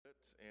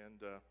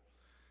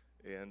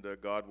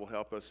and God will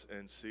help us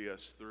and see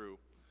us through.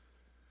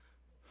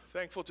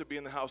 Thankful to be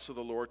in the house of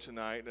the Lord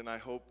tonight, and I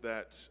hope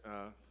that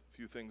a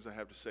few things I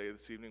have to say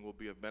this evening will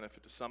be of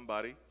benefit to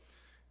somebody.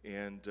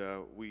 And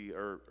we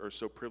are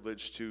so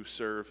privileged to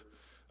serve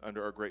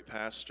under our great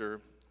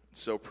pastor,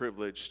 so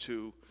privileged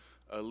to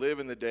live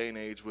in the day and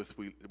age with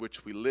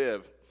which we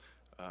live.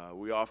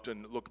 We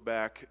often look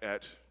back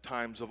at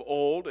times of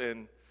old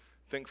and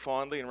think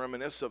fondly and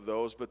reminisce of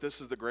those, but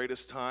this is the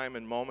greatest time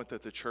and moment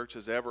that the church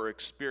has ever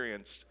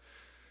experienced.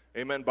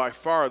 Amen. By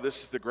far,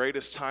 this is the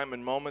greatest time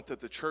and moment that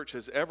the church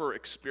has ever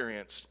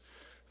experienced.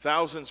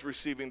 Thousands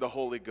receiving the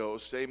Holy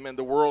Ghost. Amen.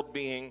 The world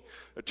being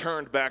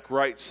turned back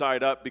right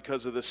side up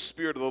because of the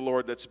Spirit of the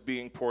Lord that's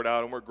being poured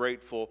out, and we're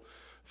grateful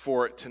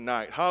for it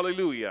tonight.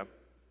 Hallelujah.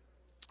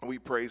 We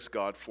praise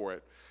God for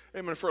it.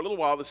 Amen. For a little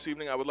while this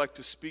evening, I would like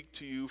to speak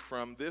to you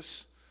from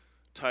this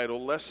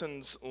title,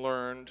 Lessons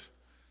Learned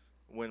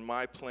When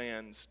My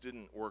Plans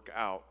Didn't Work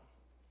Out.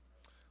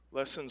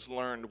 Lessons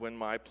learned when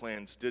my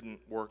plans didn't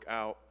work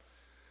out.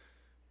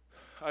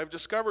 I've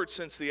discovered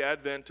since the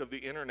advent of the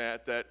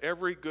internet that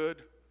every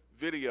good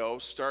video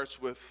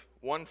starts with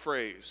one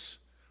phrase,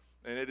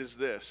 and it is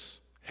this: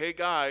 hey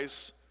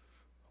guys,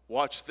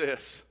 watch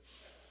this.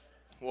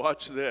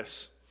 Watch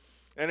this.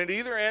 And it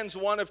either ends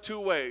one of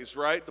two ways,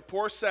 right? The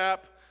poor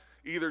sap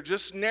either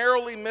just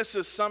narrowly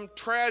misses some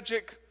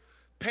tragic,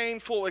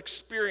 painful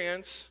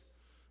experience,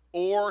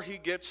 or he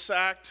gets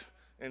sacked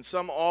in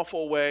some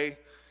awful way,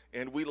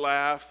 and we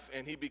laugh,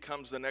 and he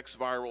becomes the next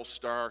viral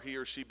star. He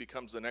or she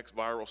becomes the next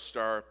viral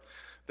star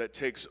that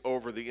takes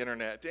over the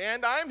internet.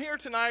 And I'm here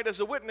tonight as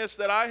a witness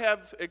that I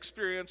have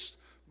experienced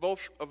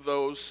both of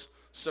those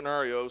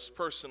scenarios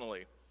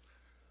personally.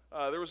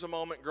 There was a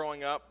moment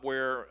growing up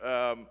where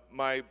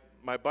my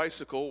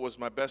bicycle was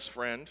my best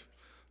friend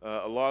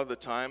a lot of the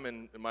time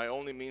and my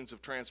only means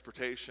of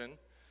transportation.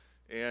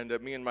 And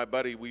me and my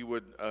buddy, we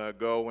would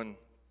go and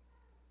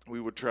we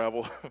would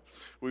travel.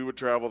 We would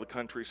travel the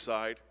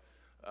countryside.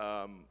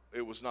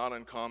 It was not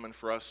uncommon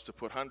for us to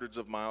put hundreds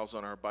of miles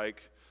on our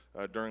bike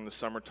during the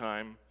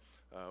summertime.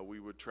 We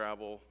would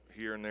travel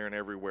here and there and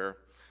everywhere.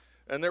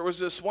 And there was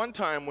this one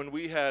time when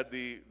we had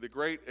the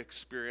great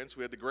experience,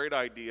 we had the great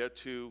idea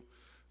to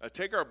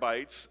take our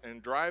bikes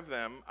and drive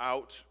them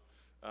out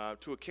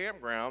to a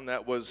campground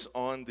that was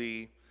on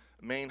the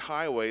main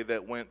highway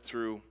that went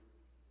through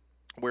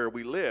where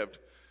we lived.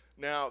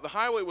 Now, the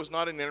highway was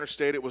not an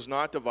interstate, it was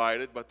not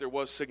divided, but there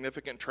was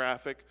significant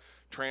traffic,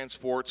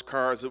 transports,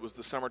 cars. It was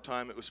the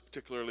summertime, it was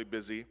particularly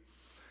busy.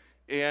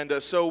 And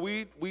so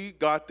we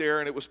got there,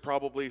 and it was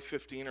probably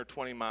 15 or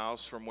 20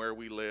 miles from where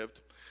we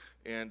lived.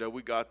 And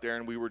we got there,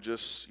 and we were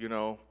just,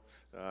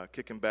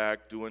 kicking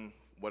back, doing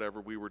whatever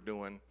we were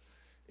doing.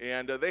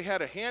 And they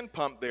had a hand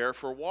pump there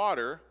for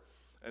water,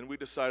 and we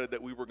decided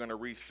that we were going to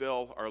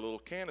refill our little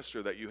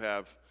canister that you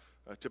have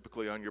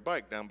typically on your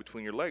bike down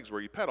between your legs where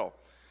you pedal.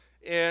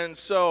 And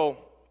so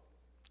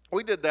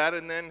we did that,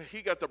 and then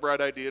he got the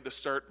bright idea to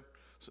start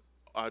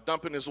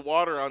dumping his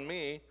water on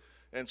me.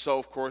 And so,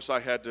 of course, I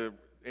had to,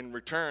 in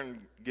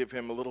return, give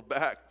him a little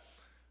back.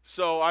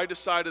 So I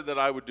decided that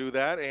I would do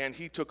that, and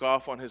he took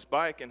off on his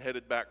bike and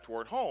headed back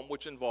toward home,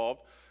 which involved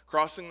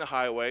crossing the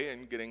highway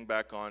and getting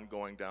back on,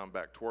 going down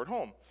back toward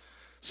home.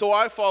 So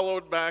I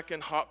followed back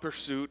in hot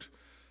pursuit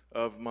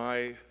of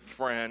my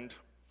friend,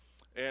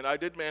 and I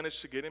did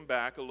manage to get him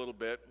back a little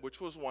bit,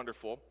 which was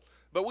wonderful.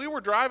 But we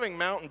were driving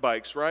mountain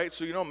bikes, right?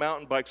 So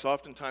mountain bikes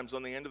oftentimes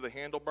on the end of the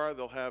handlebar,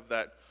 they'll have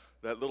that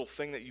little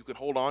thing that you can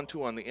hold on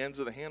to on the ends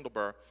of the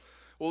handlebar.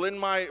 Well, in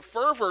my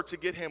fervor to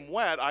get him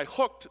wet, I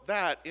hooked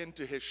that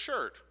into his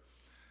shirt.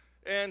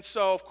 And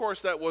so, of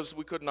course,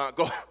 we could not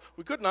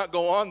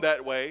go on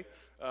that way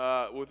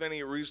with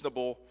any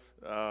reasonable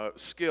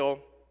skill.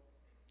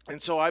 And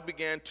so I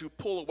began to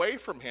pull away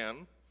from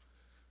him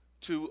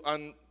to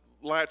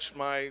unlatch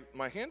my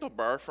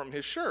handlebar from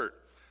his shirt.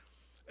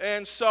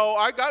 And so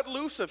I got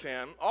loose of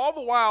him, all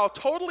the while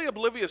totally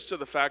oblivious to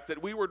the fact that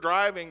we were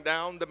driving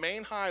down the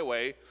main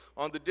highway,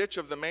 on the ditch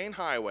of the main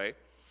highway.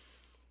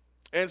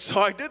 And so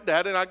I did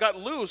that, and I got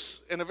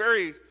loose in a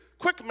very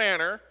quick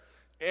manner,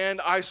 and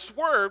I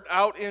swerved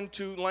out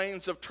into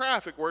lanes of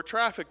traffic where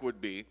traffic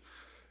would be.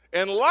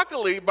 And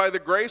luckily, by the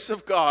grace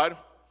of God,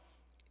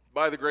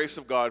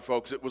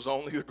 folks, it was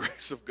only the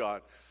grace of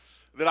God,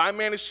 that I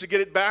managed to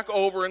get it back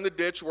over in the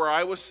ditch where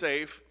I was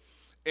safe.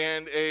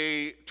 And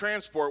a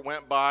transport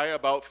went by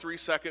about 3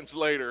 seconds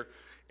later,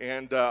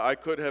 and I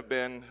could have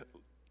been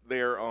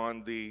there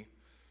on the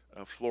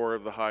floor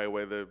of the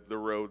highway, the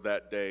road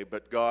that day.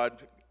 But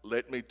God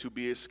let me to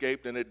be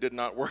escaped, and it did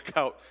not work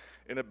out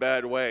in a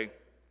bad way.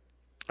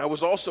 I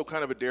was also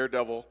kind of a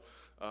daredevil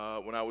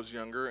when I was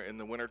younger. In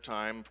the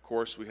wintertime, of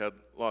course, we had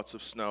lots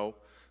of snow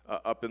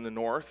up in the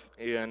north,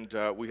 and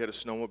we had a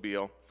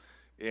snowmobile.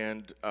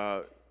 And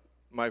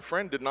my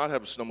friend did not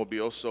have a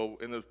snowmobile, so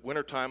in the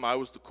wintertime, I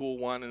was the cool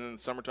one, and in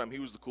the summertime, he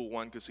was the cool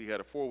one because he had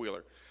a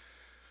four-wheeler.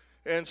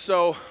 And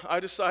so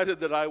I decided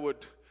that I would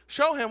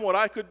show him what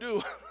I could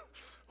do,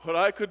 what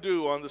I could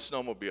do on the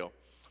snowmobile.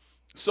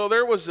 So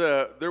there was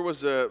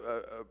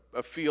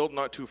a field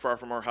not too far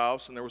from our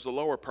house, and there was a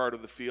lower part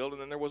of the field,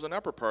 and then there was an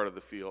upper part of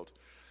the field.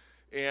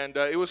 And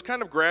it was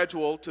kind of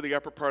gradual to the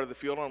upper part of the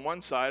field on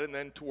one side, and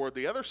then toward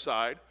the other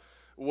side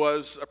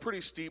was a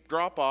pretty steep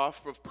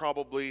drop-off of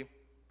probably,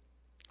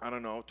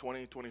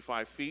 20,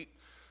 25 feet,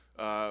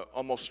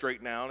 almost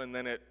straight down, and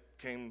then it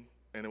came,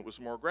 and it was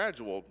more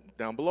gradual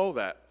down below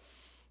that.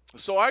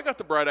 So I got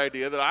the bright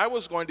idea that I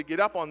was going to get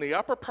up on the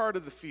upper part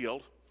of the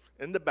field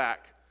in the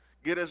back,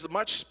 get as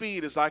much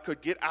speed as I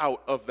could get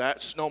out of that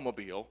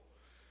snowmobile,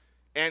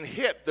 and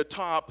hit the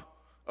top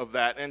of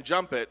that and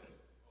jump it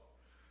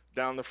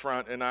down the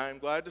front. And I'm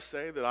glad to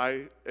say that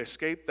I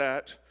escaped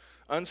that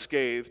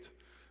unscathed,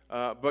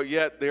 but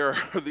yet there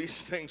are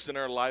these things in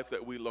our life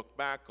that we look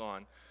back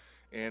on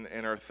and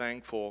are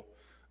thankful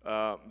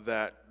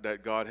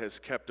that God has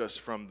kept us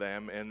from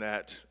them, and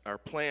that our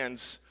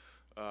plans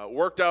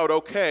worked out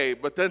okay,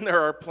 but then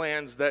there are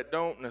plans that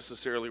don't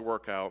necessarily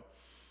work out.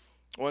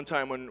 One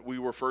time when we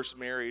were first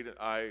married,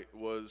 I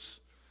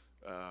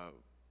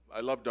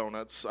love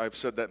donuts. I've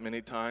said that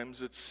many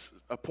times. It's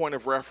a point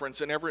of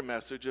reference in every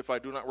message. If I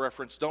do not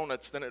reference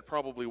donuts, then it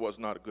probably was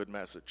not a good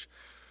message.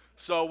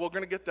 So we're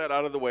going to get that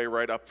out of the way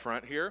right up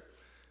front here.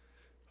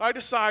 I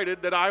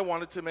decided that I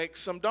wanted to make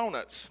some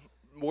donuts.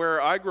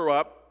 Where I grew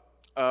up,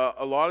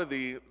 a lot of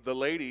the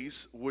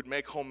ladies would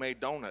make homemade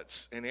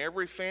donuts, and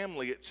every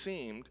family, it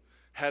seemed,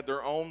 had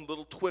their own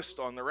little twist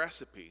on the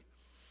recipe.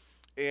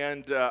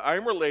 And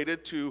I'm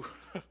related to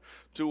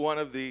one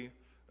of the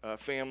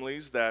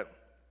families that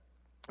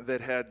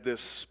had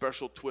this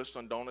special twist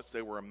on donuts.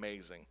 They were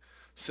amazing,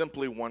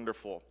 simply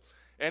wonderful.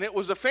 And it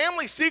was a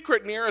family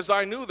secret near as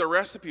I knew the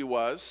recipe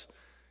was.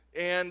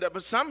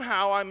 But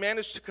somehow I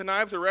managed to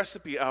connive the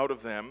recipe out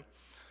of them.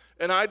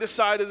 And I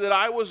decided that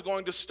I was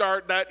going to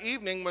start that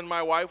evening when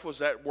my wife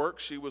was at work.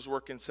 She was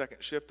working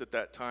second shift at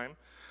that time.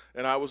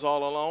 And I was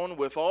all alone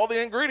with all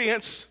the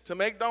ingredients to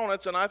make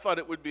donuts. And I thought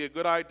it would be a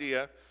good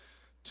idea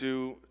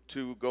to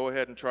go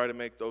ahead and try to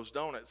make those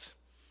donuts.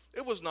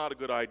 It was not a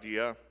good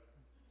idea.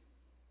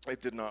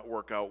 It did not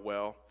work out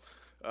well.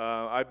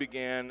 I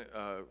began,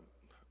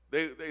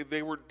 they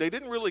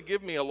didn't really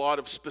give me a lot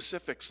of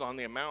specifics on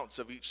the amounts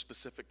of each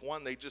specific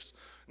one. They just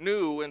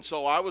knew, and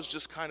so I was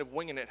just kind of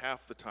winging it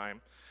half the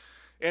time.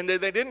 And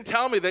they didn't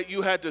tell me that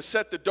you had to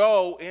set the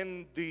dough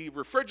in the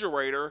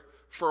refrigerator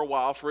for a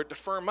while for it to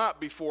firm up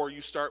before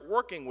you start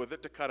working with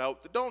it to cut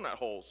out the donut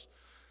holes.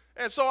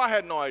 And so I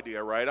had no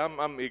idea, right?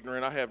 I'm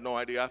ignorant. I have no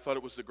idea. I thought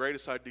it was the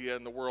greatest idea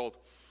in the world.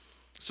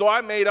 So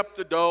I made up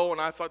the dough, and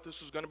I thought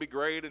this was going to be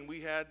great. And we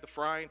had the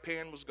frying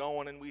pan was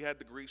going, and we had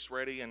the grease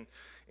ready,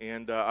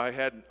 and I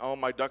had all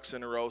my ducks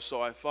in a row.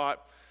 So I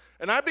thought,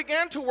 and I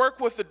began to work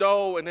with the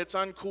dough in its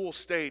uncool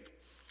state.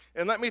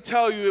 And let me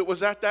tell you, it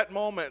was at that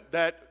moment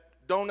that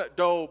donut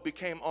dough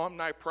became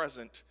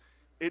omnipresent.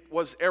 It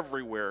was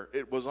everywhere.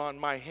 It was on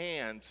my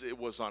hands. It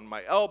was on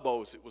my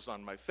elbows. It was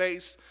on my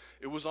face.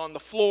 It was on the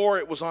floor.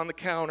 It was on the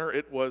counter.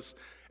 It was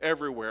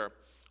everywhere.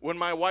 When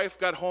my wife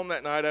got home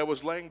that night, I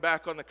was laying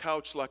back on the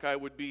couch like I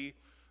would be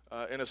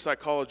in a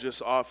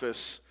psychologist's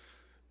office,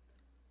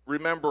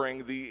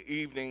 remembering the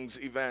evening's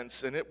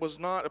events. And it was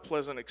not a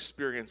pleasant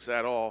experience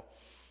at all.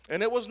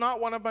 And it was not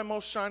one of my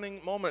most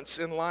shining moments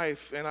in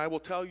life. And I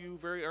will tell you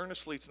very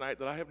earnestly tonight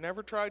that I have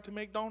never tried to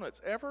make donuts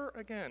ever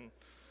again.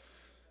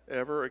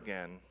 Ever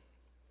again.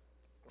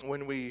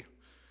 When we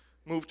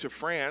moved to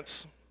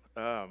France,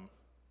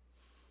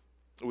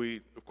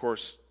 we, of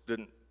course,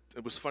 didn't.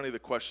 It was funny the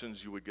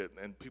questions you would get,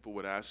 and people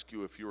would ask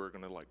you if you were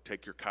going to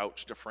take your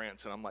couch to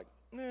France, and I'm like,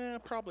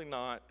 probably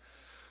not.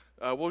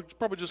 We're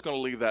probably just going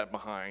to leave that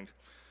behind.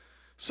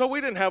 So we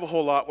didn't have a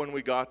whole lot when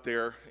we got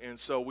there, and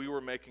so we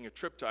were making a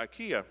trip to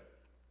IKEA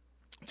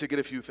to get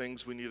a few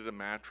things. We needed a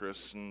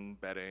mattress and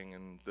bedding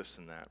and this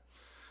and that.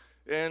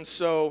 And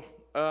so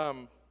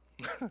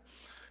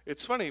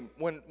it's funny,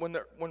 when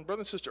Brother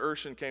and Sister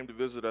Urshan came to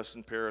visit us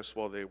in Paris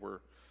while they were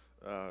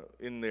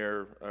when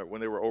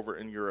they were over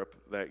in Europe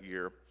that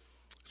year,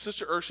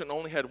 Sister Urshan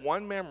only had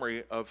one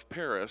memory of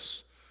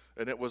Paris,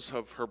 and it was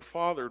of her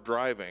father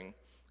driving,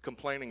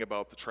 complaining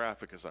about the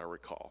traffic, as I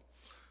recall.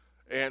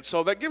 And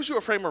so that gives you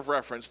a frame of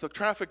reference. The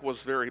traffic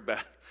was very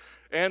bad.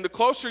 And the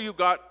closer you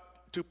got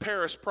to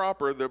Paris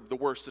proper, the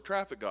worse the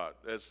traffic got,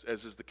 as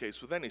is the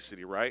case with any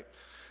city, right?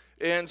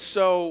 And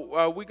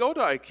so we go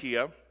to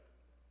IKEA.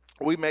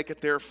 We make it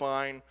there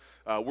fine.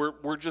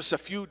 We're just a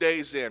few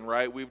days in,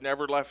 right? We've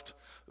never left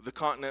the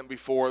continent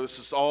before. This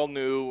is all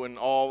new and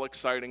all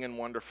exciting and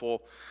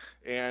wonderful.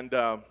 And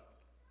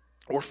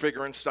we're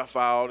figuring stuff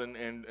out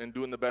and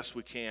doing the best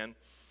we can.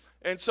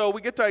 And so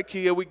we get to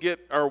IKEA, we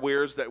get our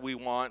wares that we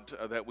want,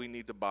 that we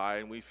need to buy,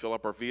 and we fill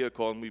up our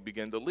vehicle and we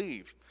begin to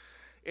leave.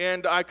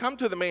 And I come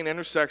to the main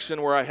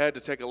intersection where I had to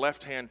take a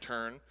left-hand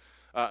turn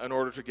in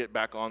order to get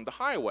back on the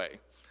highway.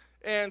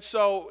 And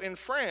so in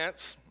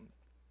France,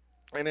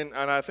 and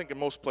I think in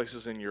most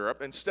places in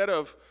Europe, instead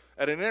of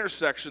at an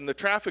intersection, the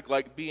traffic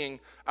light being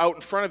out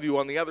in front of you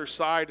on the other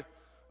side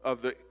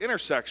of the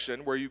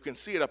intersection where you can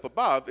see it up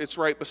above, it's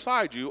right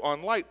beside you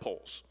on light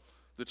poles.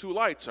 The two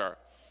lights are.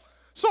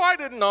 So I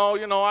didn't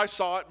know, I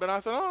saw it, but I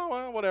thought, oh,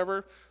 well,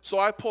 whatever. So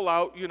I pull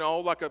out,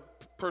 like a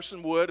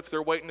person would if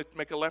they're waiting to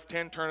make a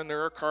left-hand turn, and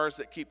there are cars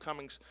that keep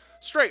coming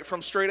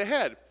straight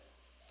ahead.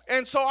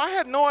 And so I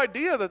had no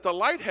idea that the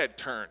light had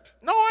turned.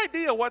 No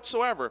idea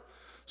whatsoever.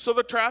 So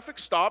the traffic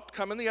stopped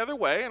coming the other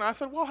way, and I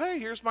thought, well, hey,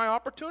 here's my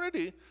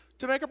opportunity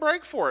to make a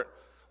break for it.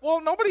 Well,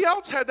 nobody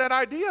else had that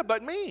idea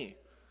but me.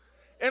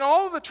 And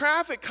all of the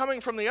traffic coming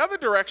from the other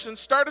direction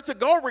started to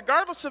go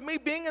regardless of me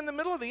being in the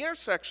middle of the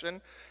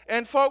intersection.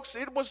 And folks,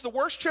 it was the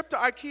worst trip to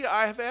IKEA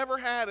I have ever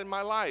had in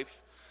my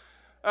life.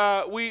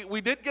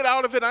 We did get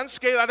out of it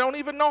unscathed. I don't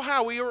even know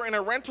how. We were in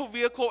a rental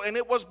vehicle, and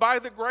it was by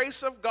the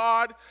grace of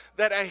God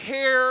that a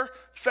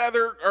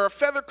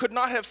feather could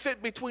not have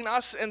fit between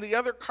us and the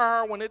other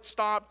car when it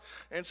stopped,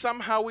 and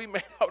somehow we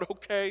made out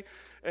okay,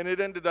 and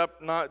it ended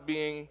up not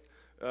being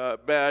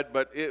bad,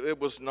 but it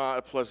was not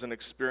a pleasant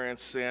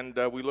experience, and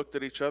we looked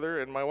at each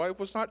other, and my wife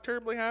was not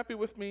terribly happy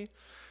with me,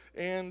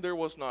 and there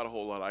was not a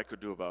whole lot I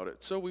could do about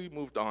it, so we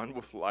moved on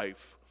with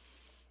life.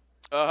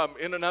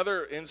 In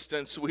another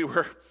instance, we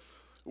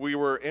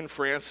were in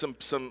France.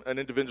 An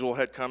individual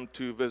had come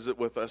to visit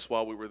with us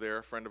while we were there,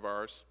 a friend of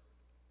ours.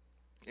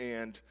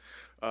 And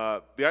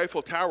the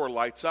Eiffel Tower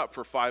lights up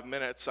for 5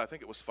 minutes. I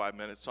think it was 5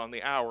 minutes on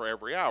the hour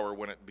every hour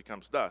when it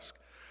becomes dusk.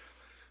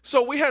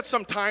 So we had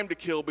some time to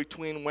kill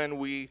between when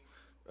we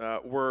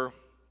were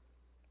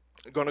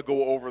going to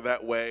go over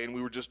that way, and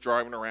we were just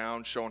driving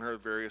around, showing her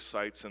various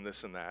sights and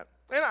this and that.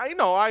 And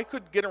I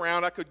could get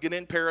around. I could get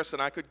in Paris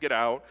and I could get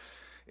out.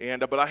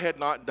 But I had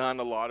not done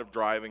a lot of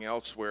driving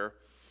elsewhere.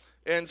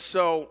 And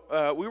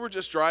so we were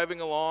just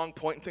driving along,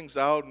 pointing things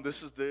out, and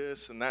this is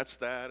this, and that's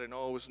that, and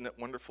oh, isn't it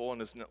wonderful,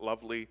 and isn't it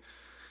lovely?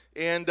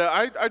 And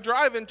I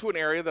drive into an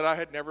area that I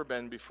had never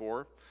been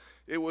before.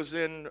 It was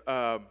in,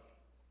 not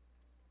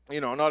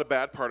a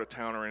bad part of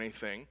town or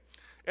anything.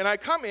 And I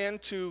come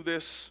into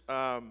this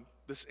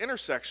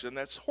intersection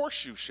that's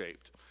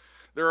horseshoe-shaped.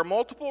 There are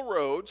multiple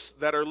roads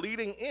that are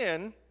leading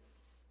in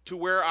to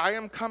where I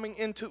am coming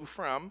into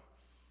from.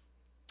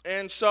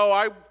 And so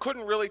I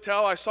couldn't really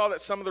tell. I saw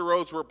that some of the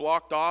roads were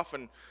blocked off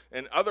and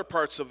other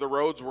parts of the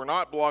roads were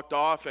not blocked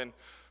off. And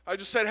I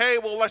just said, hey,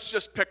 well, let's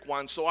just pick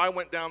one. So I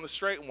went down the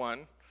straight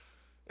one.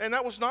 And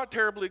that was not a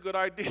terribly good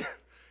idea.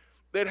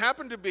 It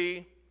happened to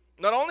be,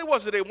 not only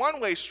was it a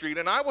one-way street,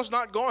 and I was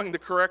not going the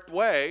correct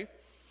way,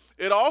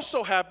 it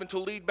also happened to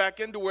lead back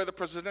into where the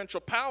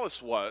presidential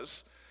palace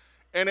was,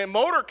 and a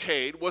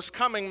motorcade was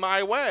coming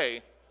my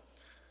way.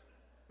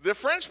 The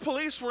French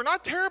police were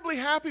not terribly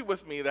happy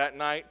with me that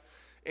night.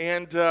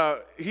 And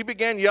he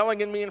began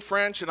yelling at me in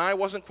French, and I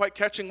wasn't quite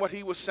catching what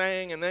he was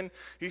saying. And then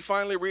he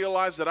finally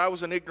realized that I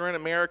was an ignorant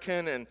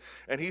American, and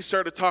he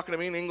started talking to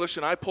me in English,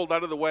 and I pulled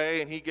out of the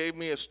way, and he gave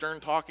me a stern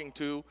talking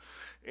to,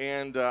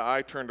 and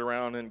I turned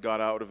around and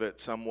got out of it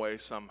some way,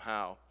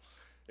 somehow.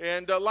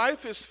 And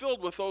life is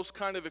filled with those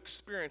kind of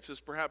experiences.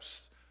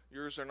 Perhaps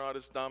yours are not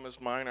as dumb as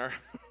mine are,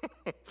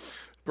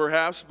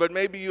 perhaps, but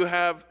maybe you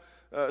have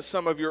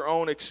some of your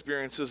own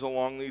experiences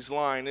along these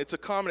lines. It's a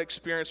common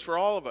experience for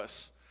all of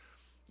us.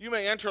 You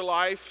may enter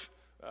life,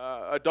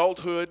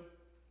 adulthood,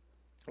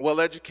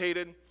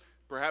 well-educated.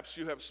 Perhaps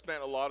you have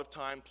spent a lot of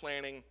time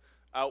planning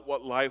out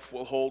what life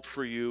will hold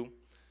for you.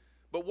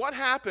 But what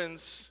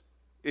happens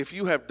if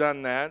you have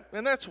done that?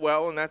 And that's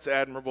well, and that's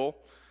admirable,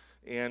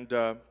 and,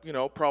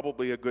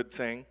 probably a good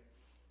thing.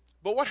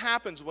 But what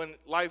happens when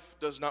life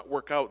does not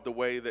work out the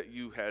way that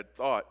you had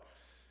thought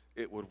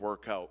it would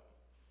work out?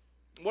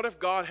 What if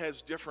God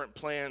has different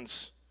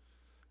plans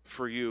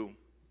for you?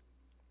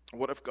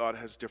 What if God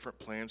has different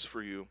plans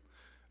for you?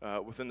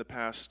 Within the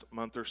past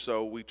month or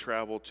so, we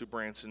traveled to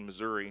Branson,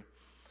 Missouri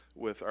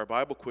with our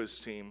Bible quiz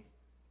team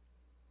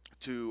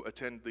to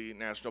attend the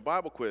National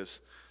Bible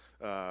Quiz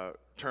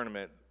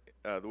Tournament,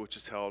 which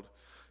is held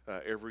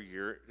every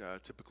year,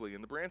 typically in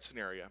the Branson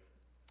area.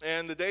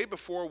 And the day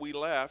before we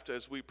left,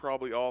 as we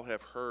probably all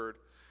have heard,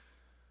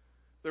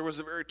 there was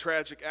a very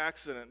tragic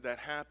accident that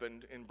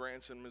happened in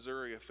Branson,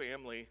 Missouri. A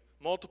family,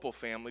 multiple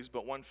families,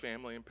 but one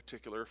family in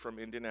particular from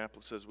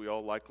Indianapolis, as we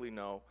all likely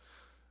know,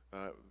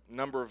 a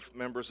number of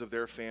members of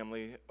their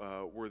family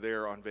were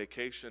there on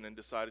vacation and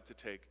decided to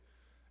take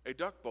a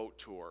duck boat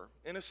tour.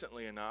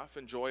 Innocently enough,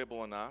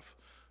 enjoyable enough.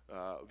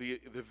 The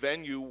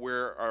venue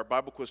where our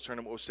Bible quiz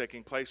tournament was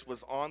taking place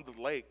was on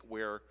the lake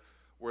where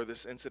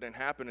this incident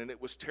happened, and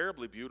it was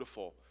terribly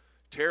beautiful.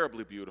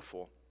 Terribly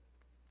beautiful.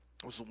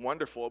 It was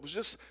wonderful. It was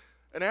just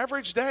an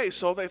average day,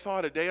 so they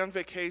thought, a day on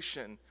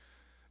vacation.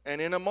 And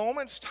in a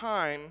moment's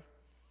time,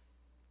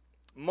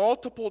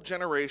 multiple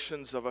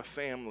generations of a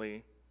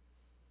family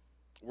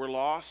were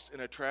lost in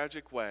a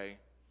tragic way.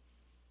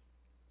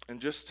 And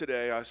just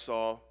today I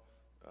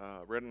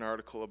read an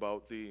article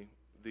about the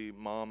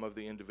mom of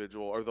the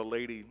individual, or the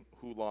lady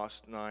who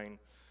lost 9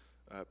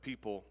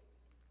 people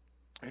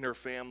in her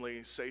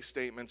family, say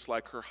statements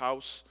like her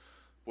house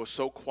was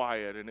so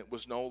quiet and it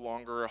was no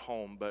longer a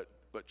home but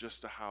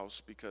just a house,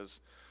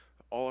 because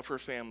all of her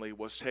family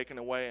was taken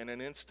away in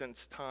an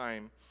instant's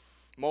time.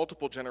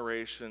 Multiple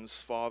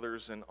generations,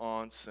 fathers and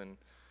aunts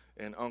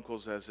and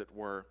uncles, as it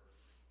were.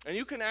 And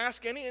you can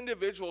ask any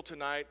individual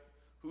tonight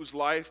whose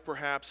life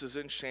perhaps is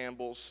in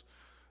shambles.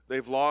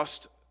 They've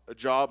lost a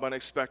job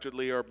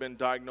unexpectedly or been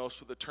diagnosed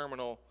with a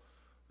terminal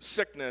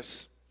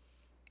sickness.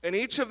 And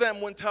each of them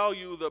would tell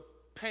you the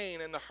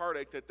pain and the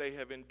heartache that they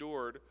have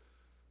endured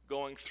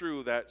going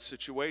through that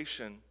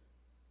situation.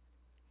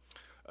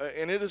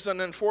 And it is an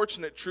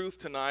unfortunate truth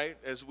tonight,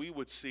 as we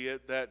would see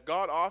it, that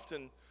God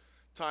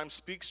oftentimes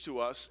speaks to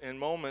us in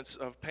moments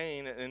of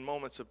pain and in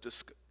moments of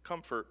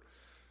discomfort.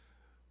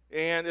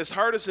 And as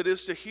hard as it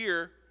is to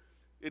hear,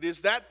 it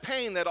is that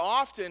pain that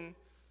often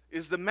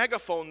is the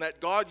megaphone that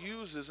God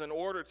uses in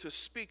order to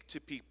speak to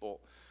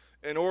people,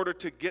 in order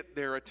to get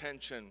their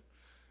attention.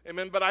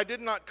 Amen. But I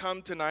did not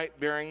come tonight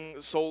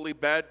bearing solely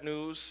bad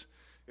news.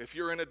 If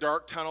you're in a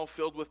dark tunnel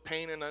filled with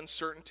pain and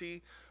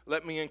uncertainty,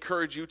 let me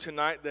encourage you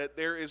tonight that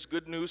there is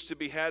good news to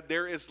be had.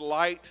 There is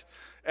light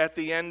at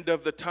the end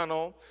of the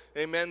tunnel.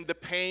 Amen. The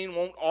pain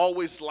won't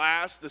always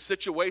last. The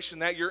situation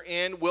that you're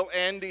in will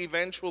end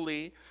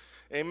eventually.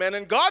 Amen.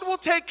 And God will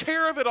take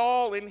care of it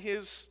all in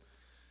His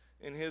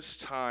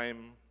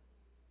time.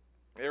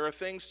 There are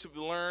things to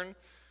learn.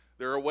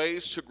 There are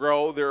ways to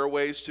grow. There are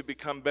ways to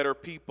become better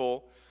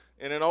people.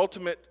 And an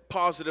ultimate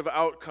positive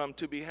outcome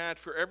to be had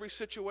for every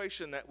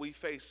situation that we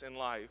face in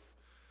life,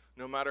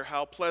 no matter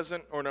how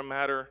pleasant or no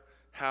matter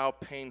how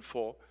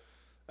painful.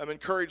 I'm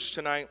encouraged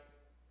tonight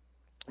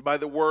by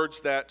the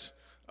words that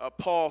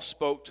Paul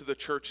spoke to the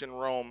church in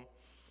Rome.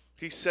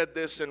 He said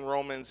this in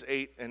Romans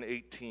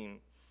 8:18.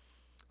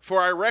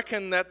 For I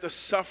reckon that the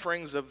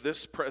sufferings of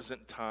this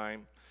present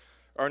time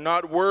are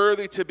not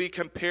worthy to be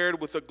compared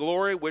with the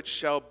glory which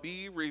shall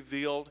be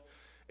revealed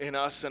in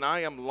us, and I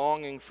am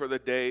longing for the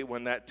day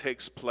when that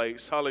takes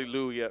place.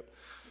 Hallelujah.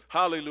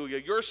 Hallelujah.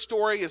 Your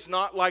story is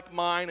not like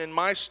mine, and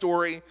my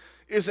story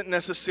isn't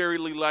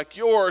necessarily like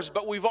yours,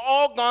 but we've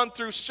all gone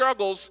through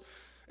struggles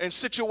and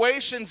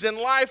situations in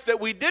life that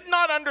we did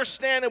not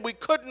understand and we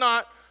could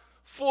not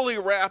fully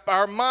wrap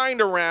our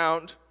mind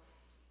around.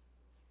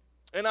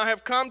 And I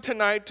have come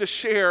tonight to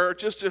share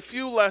just a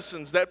few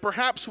lessons that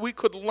perhaps we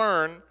could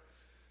learn,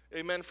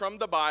 amen, from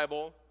the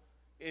Bible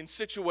in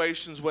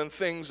situations when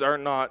things are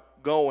not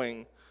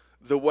going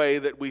the way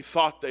that we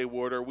thought they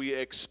would or we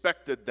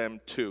expected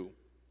them to.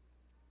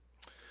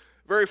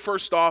 Very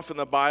first off in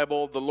the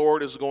Bible, the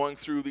Lord is going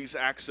through these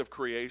acts of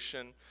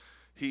creation.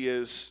 He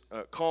is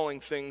calling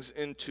things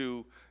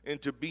into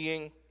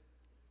being.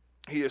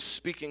 He is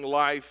speaking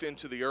life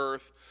into the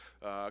earth,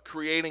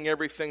 creating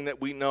everything that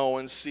we know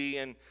and see.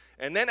 And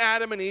then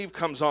Adam and Eve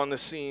comes on the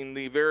scene,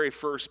 the very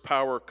first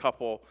power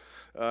couple,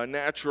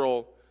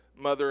 natural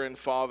mother and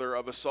father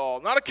of us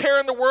all. Not a care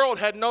in the world,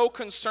 had no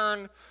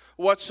concern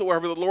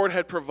whatsoever. The Lord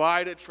had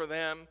provided for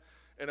them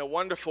in a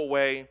wonderful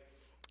way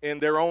in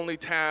their only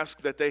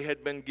task that they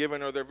had been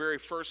given, or their very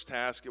first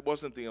task. It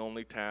wasn't the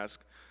only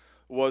task,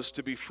 was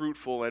to be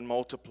fruitful and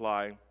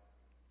multiply.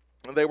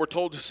 And they were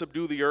told to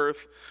subdue the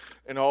earth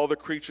and all the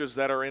creatures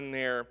that are in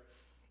there.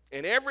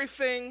 And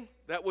everything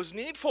that was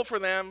needful for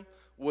them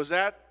was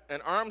at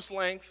an arm's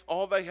length.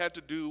 All they had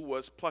to do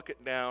was pluck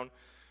it down,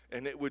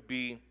 and it would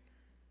be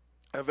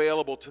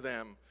available to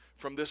them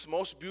from this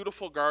most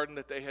beautiful garden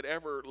that they had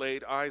ever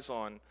laid eyes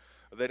on,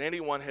 that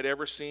anyone had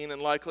ever seen and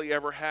likely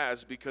ever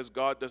has, because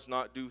God does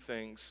not do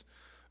things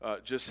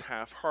just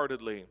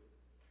half-heartedly.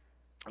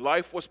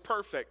 Life was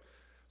perfect.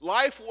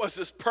 Life was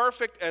as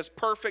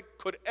perfect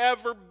could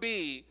ever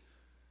be.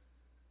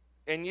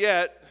 And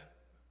yet,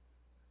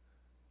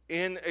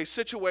 in a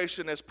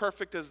situation as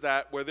perfect as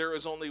that, where there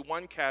is only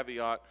one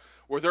caveat,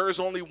 where there is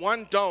only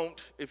one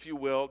don't, if you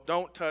will,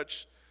 don't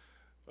touch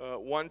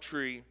one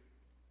tree.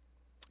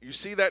 You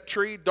see that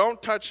tree?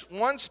 Don't touch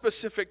one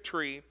specific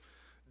tree.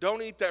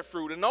 Don't eat that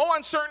fruit. In no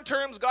uncertain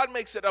terms, God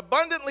makes it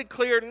abundantly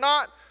clear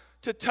not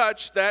to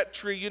touch that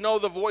tree. You know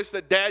the voice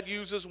that Dad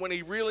uses when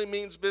he really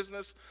means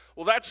business?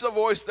 Well, that's the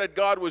voice that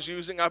God was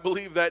using, I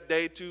believe, that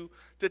day to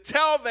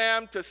tell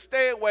them to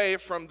stay away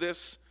from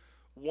this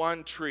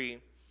one tree.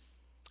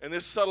 And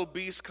this subtle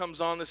beast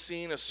comes on the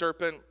scene, a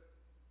serpent.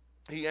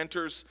 He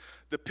enters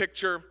the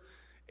picture,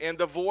 and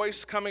the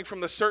voice coming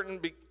from the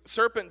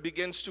serpent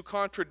begins to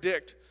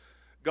contradict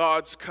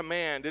God's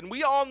command. And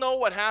we all know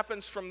what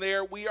happens from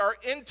there. We are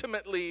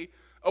intimately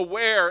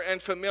aware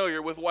and familiar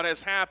with what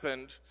has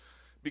happened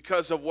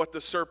because of what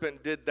the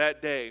serpent did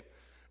that day.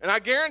 And I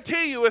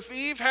guarantee you, if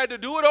Eve had to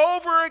do it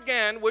over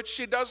again, which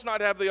she does not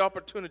have the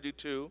opportunity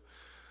to,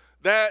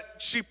 that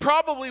she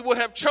probably would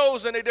have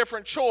chosen a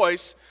different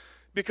choice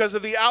because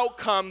of the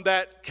outcome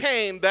that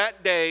came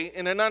that day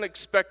in an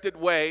unexpected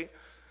way.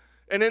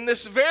 And in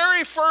this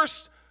very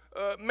first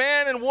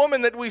man and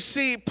woman that we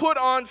see put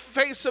on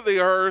face of the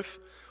earth,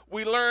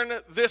 we learn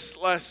this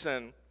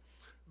lesson.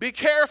 Be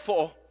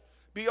careful,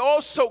 be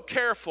also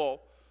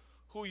careful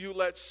who you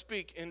let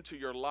speak into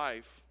your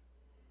life.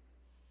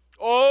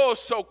 Oh,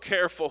 so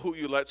careful who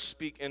you let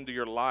speak into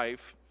your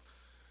life.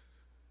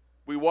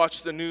 We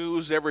watch the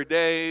news every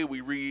day.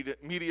 We read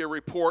media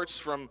reports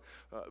from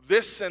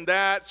this and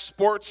that,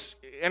 sports,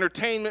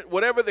 entertainment,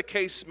 whatever the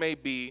case may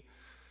be.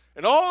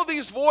 And all of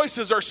these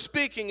voices are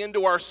speaking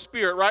into our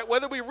spirit, right?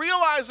 Whether we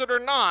realize it or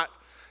not,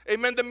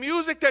 amen, the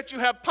music that you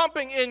have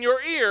pumping in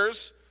your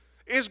ears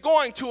is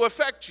going to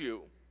affect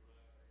you.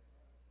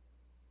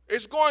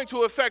 It's going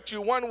to affect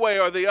you one way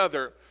or the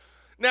other.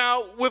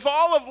 Now, with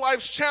all of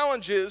life's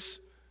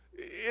challenges,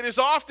 it is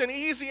often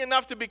easy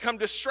enough to become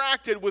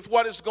distracted with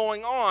what is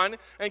going on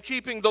and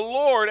keeping the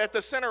Lord at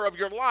the center of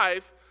your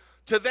life,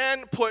 to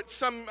then put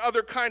some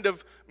other kind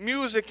of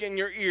music in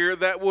your ear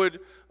that would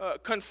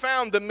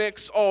confound the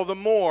mix all the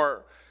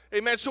more.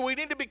 Amen. So we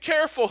need to be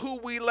careful who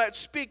we let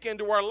speak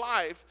into our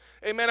life.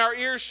 Amen. Our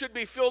ears should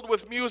be filled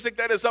with music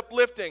that is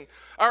uplifting.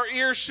 Our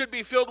ears should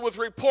be filled with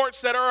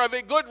reports that are of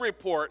a good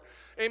report.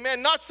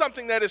 Amen. Not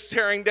something that is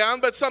tearing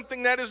down, but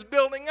something that is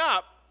building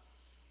up.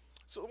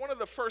 So one of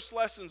the first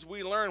lessons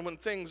we learn when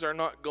things are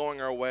not going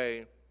our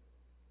way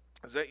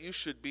is that you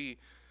should be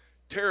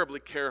terribly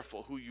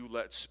careful who you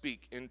let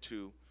speak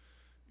into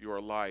your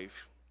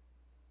life.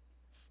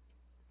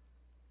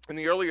 In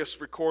the earliest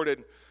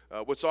recorded,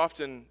 what's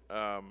often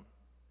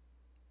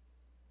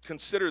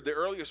considered the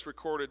earliest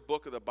recorded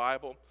book of the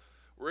Bible,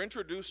 we're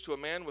introduced to a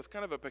man with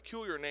kind of a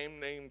peculiar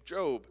name named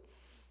Job.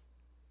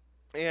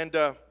 And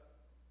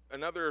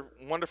another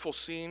wonderful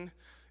scene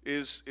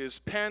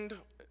is penned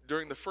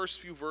during the first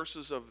few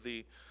verses of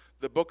the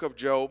book of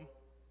Job.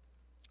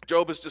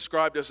 Job is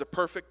described as a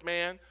perfect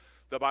man.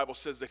 The Bible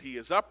says that he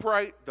is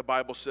upright. The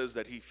Bible says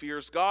that he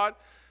fears God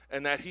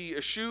and that he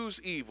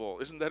eschews evil.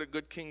 Isn't that a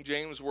good King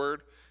James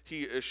word?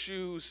 He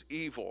eschews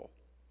evil.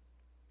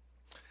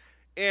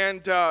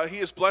 And he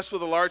is blessed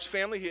with a large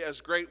family. He has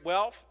great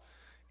wealth.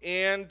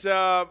 And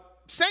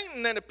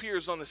Satan then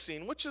appears on the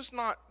scene, which is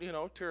not,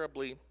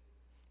 terribly,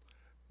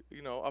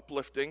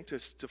 uplifting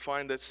to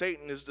find that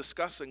Satan is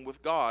discussing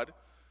with God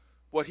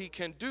what he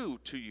can do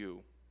to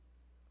you.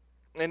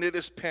 And it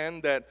is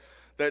penned that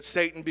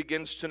Satan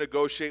begins to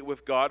negotiate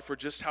with God for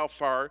just how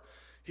far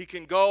he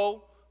can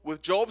go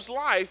with Job's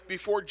life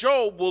before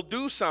Job will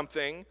do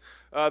something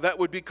that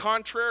would be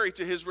contrary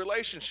to his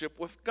relationship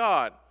with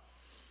God.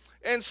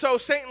 And so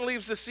Satan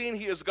leaves the scene.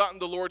 He has gotten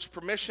the Lord's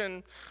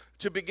permission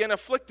to begin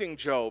afflicting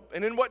Job.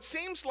 And in what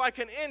seems like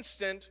an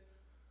instant,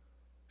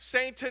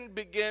 Satan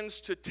begins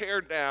to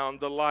tear down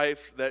the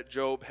life that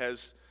Job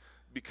has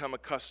become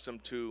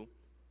accustomed to.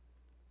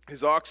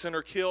 His oxen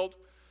are killed.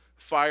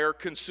 Fire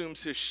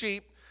consumes his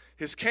sheep.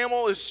 His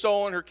camel is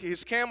stolen.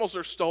 His camels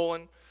are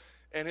stolen.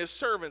 And his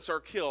servants are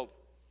killed.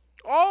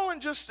 All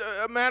in just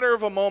a matter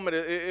of a moment,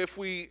 if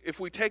we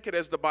take it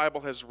as the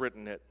Bible has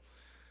written it.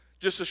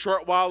 Just a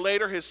short while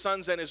later, his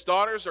sons and his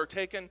daughters are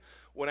taken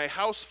when a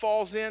house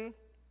falls in.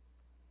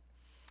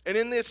 And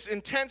in this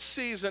intense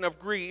season of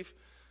grief,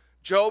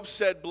 Job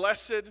said,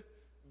 "Blessed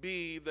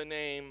be the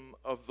name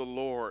of the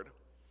Lord."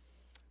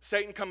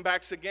 Satan comes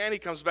back again. He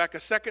comes back a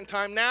second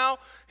time. Now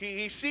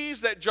he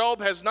sees that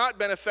Job has not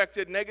been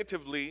affected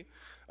negatively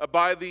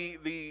by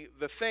the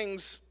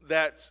things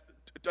that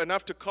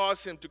enough to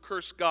cause him to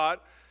curse God.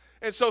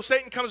 And so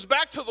Satan comes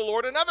back to the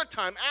Lord another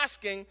time,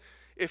 asking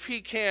if he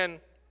can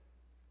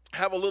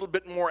have a little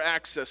bit more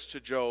access to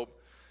Job.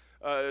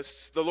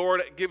 The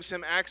Lord gives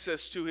him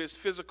access to his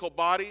physical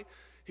body.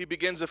 He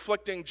begins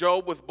afflicting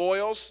Job with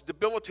boils,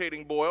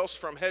 debilitating boils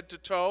from head to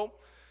toe.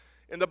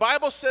 And the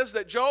Bible says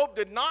that Job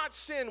did not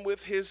sin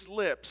with his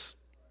lips.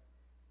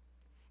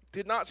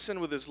 Did not sin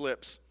with his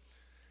lips.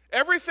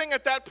 Everything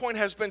at that point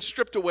has been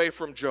stripped away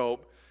from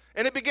Job,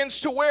 and it begins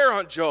to wear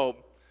on Job.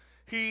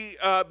 He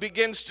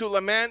begins to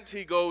lament.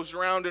 He goes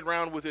round and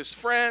round with his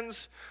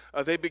friends.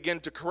 They begin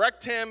to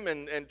correct him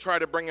and try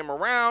to bring him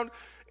around.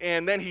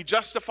 And then he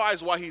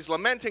justifies why he's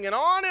lamenting. And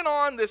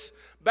on this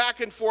back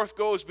and forth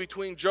goes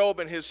between Job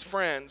and his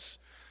friends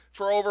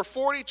for over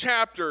 40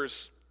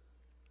 chapters.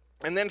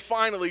 And then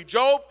finally,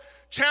 Job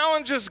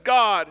challenges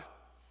God.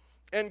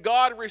 And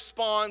God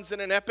responds in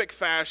an epic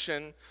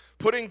fashion,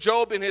 putting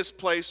Job in his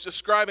place,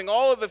 describing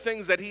all of the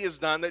things that he has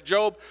done that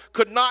Job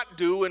could not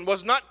do and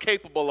was not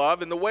capable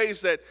of, in the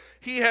ways that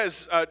he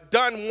has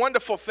done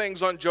wonderful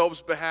things on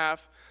Job's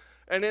behalf.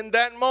 And in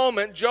that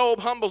moment, Job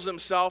humbles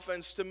himself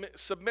and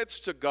submits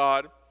to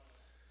God.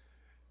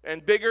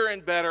 And bigger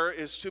and better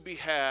is to be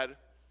had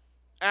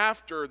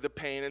after the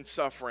pain and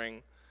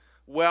suffering.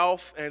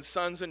 Wealth and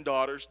sons and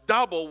daughters,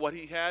 double what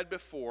he had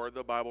before,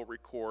 the Bible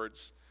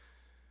records,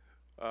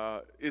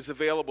 is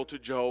available to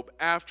Job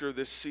after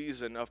this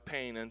season of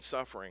pain and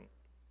suffering.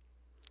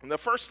 And the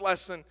first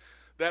lesson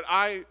that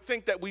I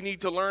think that we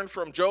need to learn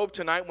from Job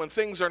tonight when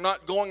things are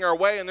not going our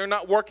way and they're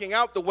not working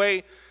out the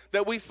way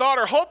that we thought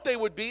or hoped they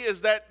would be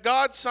is that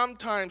God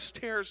sometimes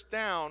tears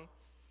down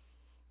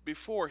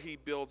before he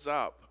builds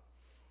up.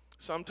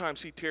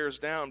 Sometimes he tears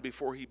down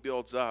before he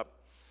builds up.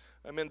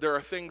 I mean, there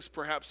are things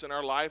perhaps in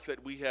our life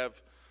that we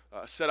have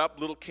set up,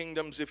 little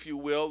kingdoms, if you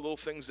will, little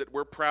things that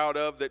we're proud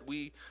of, that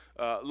we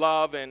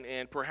love,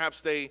 and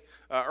perhaps they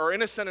are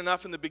innocent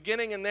enough in the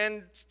beginning, and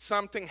then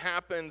something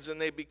happens and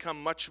they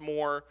become much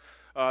more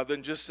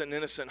than just an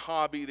innocent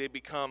hobby. They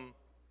become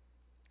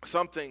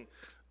something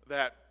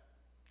that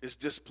is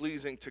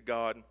displeasing to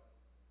God.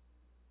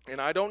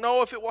 And I don't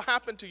know if it will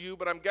happen to you,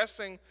 but I'm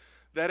guessing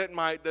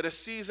that a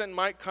season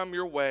might come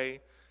your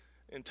way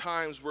in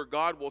times where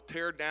God will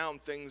tear down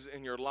things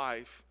in your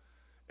life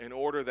in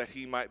order that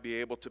he might be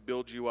able to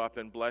build you up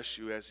and bless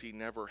you as he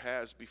never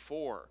has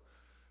before.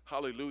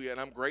 Hallelujah. And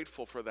I'm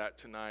grateful for that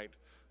tonight.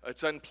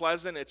 It's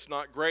unpleasant. It's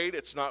not great.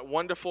 It's not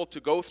wonderful to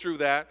go through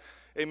that.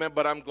 Amen.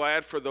 But I'm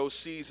glad for those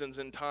seasons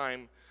in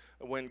time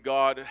when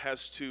God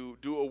has to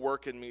do a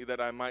work in me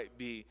that I might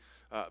be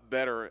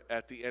better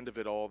at the end of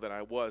it all than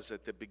I was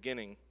at the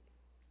beginning.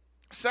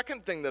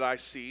 Second thing that I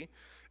see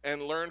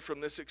and learn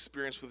from this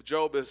experience with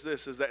Job is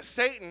that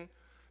Satan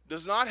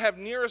does not have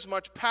near as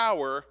much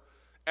power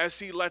as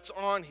he lets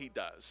on he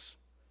does.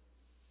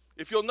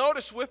 If you'll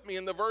notice with me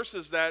in the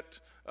verses that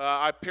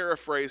I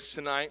paraphrased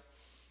tonight,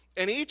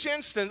 in each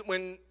instant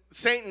when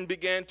Satan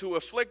began to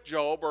afflict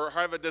Job or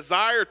have a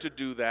desire to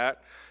do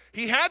that,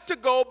 he had to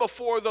go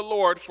before the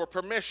Lord for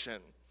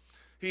permission.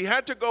 He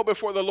had to go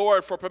before the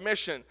Lord for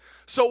permission.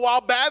 So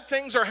while bad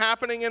things are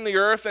happening in the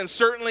earth, and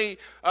certainly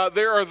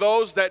there are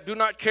those that do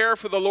not care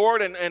for the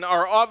Lord and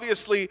are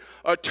obviously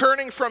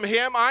turning from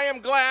him, I am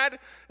glad,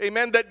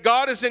 amen, that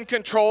God is in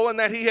control and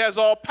that he has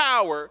all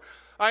power.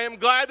 I am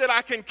glad that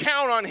I can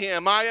count on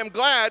him. I am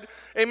glad,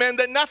 amen,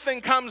 that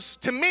nothing comes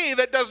to me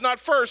that does not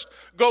first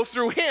go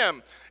through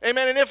him.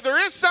 Amen. And if there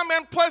is some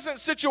unpleasant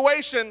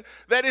situation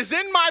that is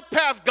in my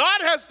path,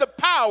 God has the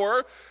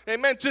power,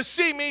 amen, to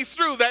see me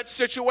through that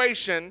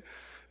situation.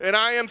 And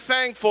I am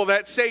thankful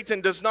that Satan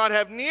does not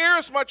have near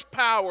as much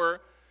power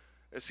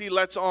as he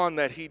lets on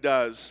that he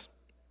does.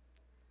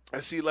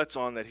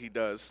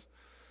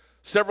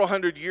 Several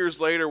hundred years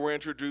later, we're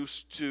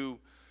introduced to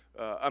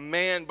a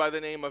man by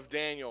the name of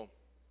Daniel.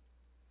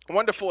 A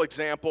wonderful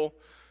example.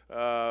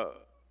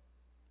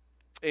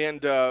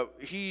 And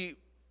he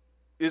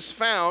is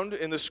found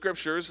in the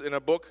scriptures in a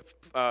book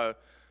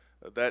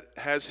that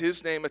has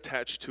his name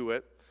attached to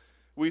it.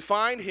 We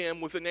find him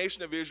with the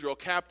nation of Israel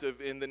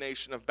captive in the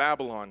nation of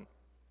Babylon.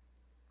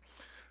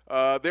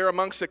 They're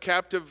amongst a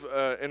captive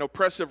and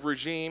oppressive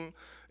regime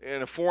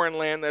in a foreign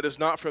land that is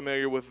not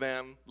familiar with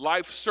them.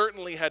 Life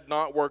certainly had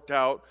not worked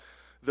out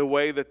the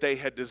way that they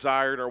had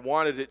desired or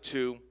wanted it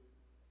to.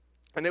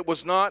 And it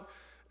was not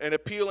an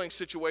appealing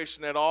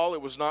situation at all.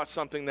 It was not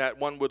something that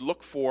one would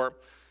look for.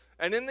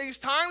 And in these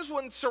times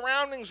when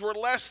surroundings were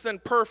less than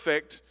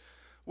perfect,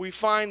 we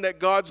find that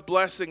God's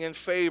blessing and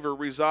favor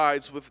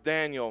resides with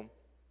Daniel.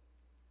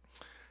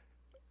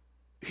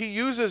 He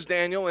uses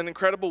Daniel in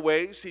incredible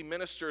ways. He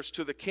ministers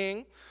to the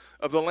king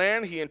of the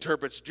land. He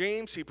interprets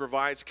dreams. He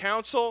provides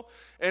counsel.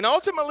 And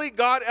ultimately,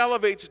 God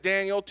elevates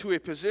Daniel to a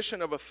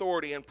position of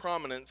authority and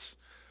prominence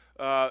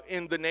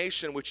in the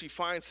nation which he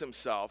finds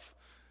himself.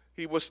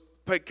 He was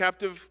put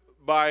captive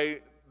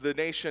by the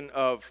nation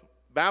of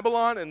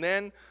Babylon, and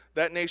then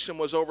that nation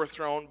was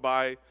overthrown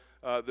by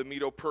the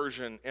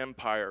Medo-Persian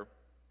Empire.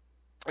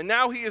 And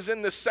now he is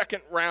in the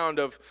second round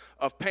of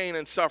pain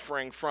and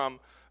suffering from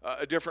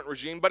a different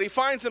regime, but he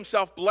finds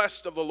himself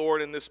blessed of the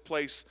Lord in this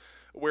place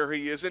where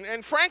he is.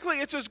 And frankly,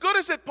 it's as good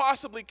as it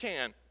possibly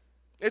can.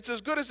 It's as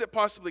good as it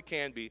possibly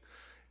can be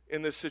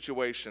in this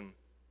situation.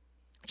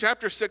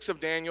 Chapter 6 of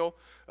Daniel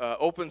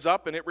opens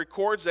up, and it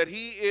records that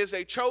he is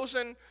a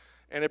chosen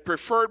and a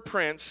preferred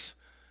prince,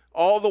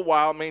 all the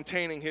while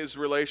maintaining his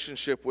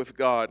relationship with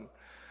God.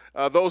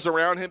 Those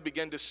around him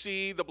begin to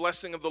see the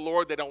blessing of the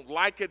Lord. They don't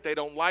like it. They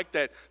don't like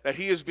that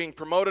he is being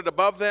promoted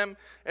above them.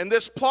 And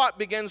this plot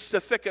begins to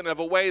thicken of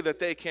a way that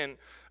they can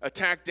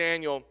attack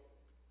Daniel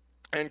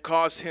and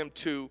cause him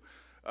to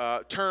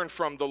turn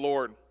from the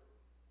Lord.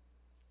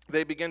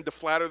 They begin to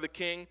flatter the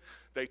king.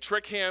 They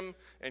trick him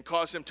and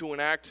cause him to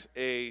enact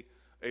a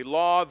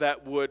law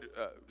that would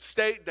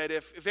state that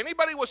if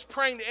anybody was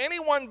praying to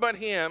anyone but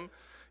him,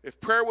 if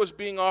prayer was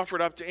being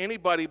offered up to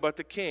anybody but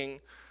the king,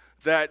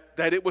 that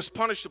it was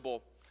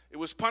punishable. It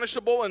was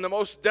punishable in the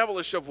most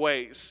devilish of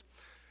ways.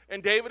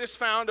 And David is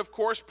found, of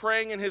course,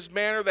 praying in his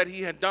manner that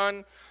he had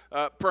done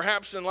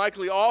perhaps and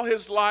likely all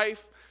his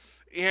life.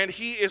 And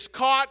he is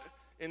caught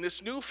in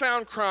this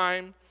newfound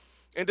crime.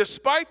 And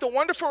despite the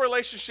wonderful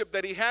relationship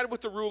that he had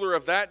with the ruler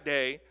of that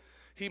day,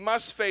 he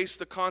must face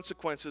the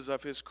consequences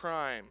of his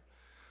crime.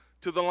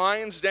 To the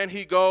lion's den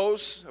he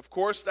goes. Of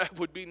course, that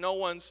would be no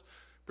one's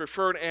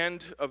preferred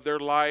end of their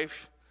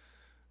life.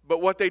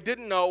 But what they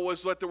didn't know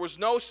was that there was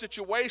no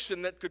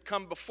situation that could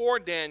come before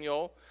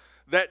Daniel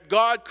that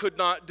God could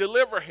not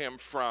deliver him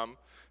from.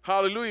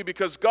 Hallelujah,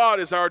 because God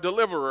is our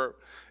deliverer.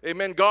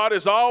 Amen. God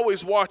is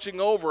always watching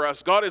over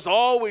us. God is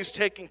always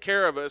taking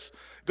care of us.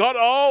 God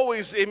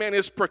always, amen,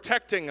 is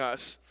protecting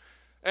us.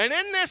 And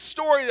in this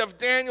story of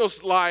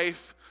Daniel's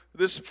life,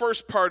 this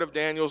first part of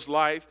Daniel's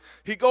life,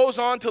 he goes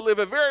on to live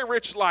a very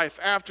rich life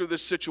after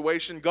this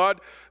situation. God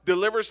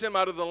delivers him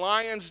out of the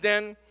lion's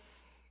den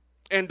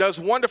and does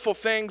wonderful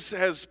things,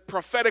 has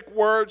prophetic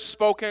words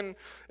spoken,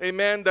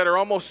 amen, that are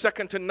almost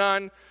second to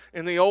none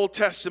in the Old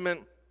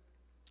Testament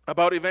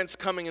about events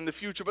coming in the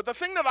future. But the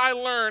thing that I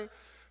learned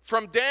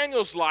from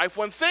Daniel's life,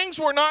 when things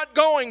were not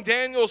going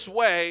Daniel's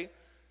way,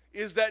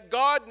 is that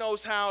God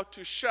knows how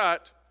to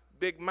shut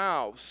big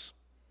mouths.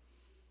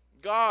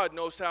 God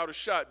knows how to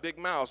shut big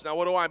mouths. Now,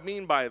 what do I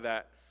mean by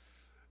that?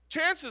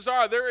 chances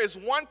are there is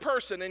one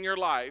person in your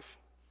life,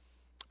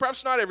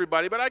 perhaps not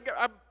everybody, but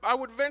I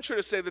would venture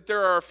to say that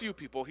there are a few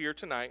people here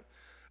tonight,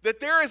 that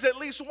there is at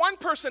least one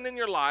person in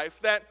your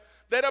life that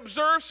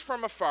observes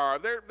from afar.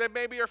 They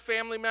maybe your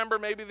family member,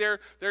 maybe they're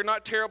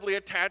not terribly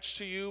attached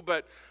to you,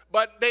 but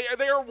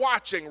they are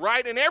watching,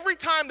 right? And every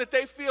time that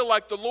they feel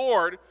like the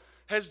Lord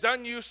has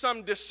done you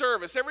some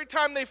disservice, every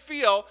time they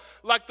feel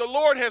like the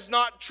Lord has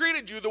not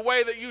treated you the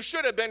way that you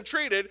should have been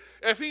treated,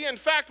 if he in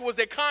fact was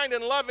a kind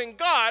and loving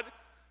God,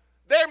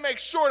 they make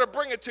sure to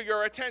bring it to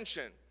your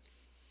attention.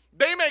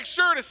 They make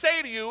sure to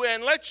say to you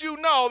and let you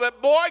know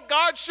that, boy,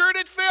 God sure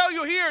did fail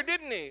you here,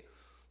 didn't he?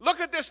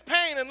 Look at this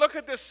pain and look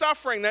at this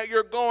suffering that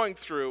you're going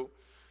through.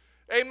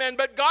 Amen.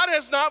 But God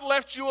has not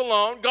left you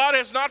alone. God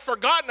has not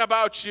forgotten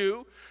about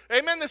you.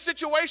 Amen. The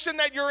situation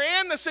that you're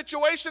in, the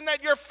situation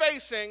that you're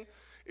facing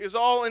is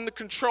all in the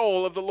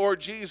control of the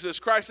Lord Jesus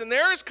Christ. And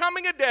there is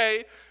coming a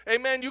day,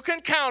 amen, you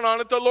can count on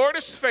it, the Lord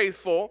is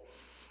faithful,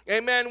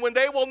 amen, when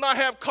they will not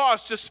have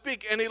cause to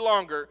speak any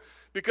longer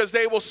because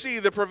they will see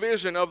the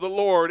provision of the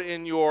Lord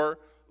in your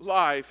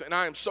life. And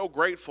I am so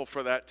grateful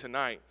for that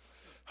tonight.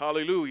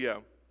 Hallelujah.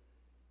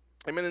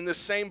 Amen. In this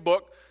same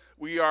book,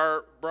 we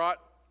are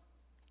brought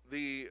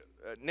the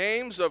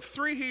names of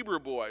 3 Hebrew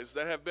boys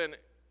that have been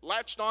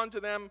latched onto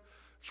them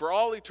for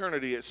all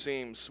eternity, it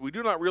seems. We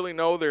do not really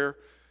know their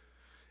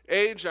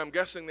age. I'm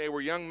guessing they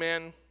were young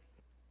men,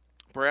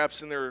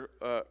 perhaps in their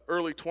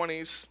early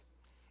 20s.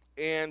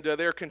 And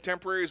they're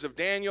contemporaries of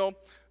Daniel.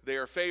 They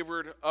are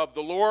favored of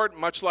the Lord,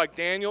 much like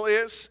Daniel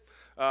is.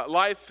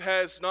 Life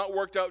has not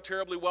worked out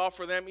terribly well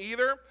for them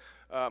either.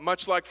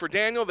 Much like for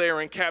Daniel, they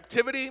are in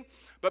captivity.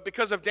 But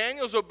because of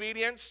Daniel's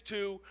obedience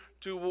to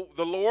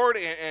the Lord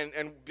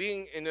and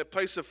being in a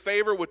place of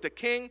favor with the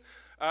king,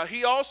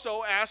 he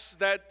also asks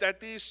that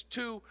these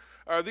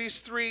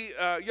 3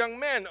 young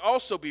men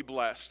also be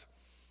blessed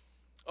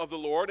of the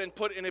Lord and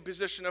put in a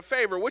position of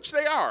favor, which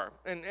they are,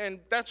 and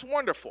that's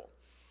wonderful.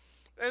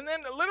 And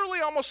then literally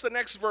almost the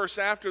next verse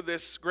after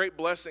this great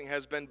blessing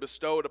has been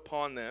bestowed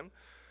upon them,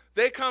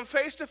 they come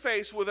face to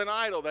face with an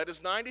idol that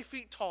is 90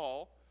 feet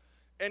tall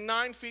and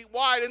 9 feet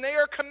wide, and they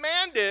are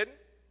commanded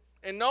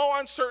in no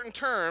uncertain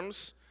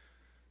terms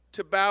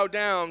to bow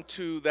down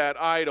to that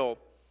idol.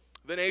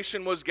 The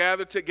nation was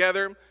gathered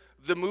together.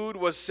 The mood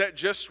was set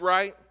just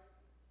right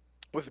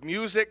with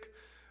music,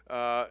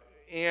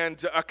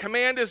 and a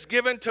command is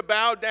given to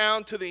bow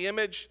down to the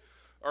image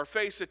or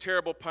face a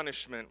terrible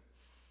punishment.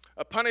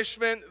 A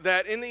punishment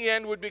that in the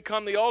end would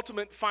become the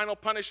ultimate final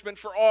punishment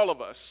for all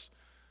of us.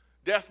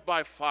 Death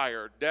by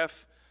fire.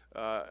 Death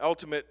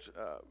ultimate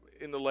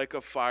in the lake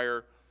of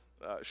fire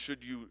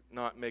should you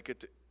not make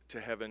it to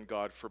heaven,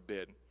 God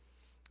forbid.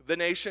 The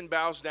nation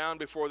bows down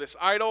before this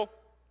idol,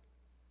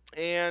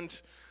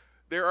 and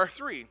there are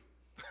 3.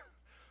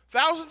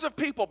 Thousands of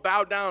people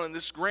bow down in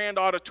this grand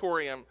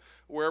auditorium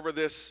wherever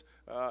this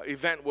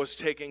event was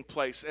taking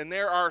place. And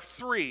there are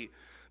 3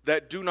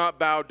 that do not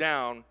bow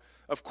down.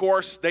 Of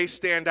course, they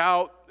stand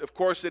out. Of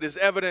course, it is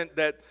evident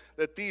that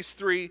these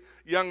 3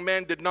 young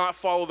men did not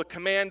follow the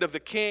command of the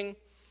king.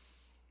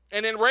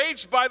 And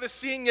enraged by the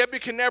scene,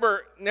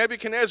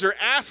 Nebuchadnezzar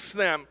asks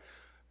them,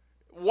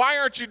 why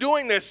aren't you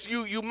doing this?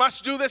 You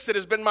must do this. It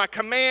has been my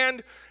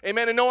command.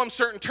 Amen. In no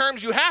uncertain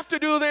terms, you have to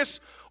do this,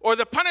 or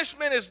the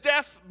punishment is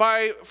death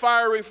by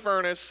fiery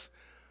furnace,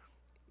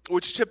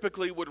 which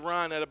typically would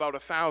run at about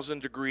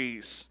 1,000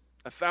 degrees.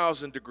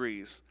 1,000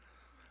 degrees.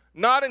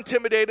 Not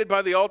intimidated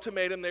by the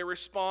ultimatum, they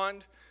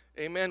respond,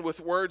 amen, with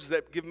words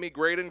that give me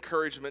great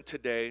encouragement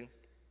today,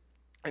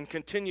 and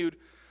continued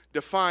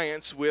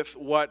defiance with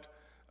what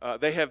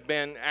they have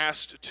been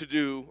asked to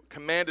do,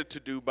 commanded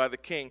to do by the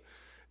king.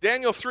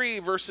 Daniel 3,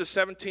 verses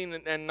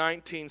 17 and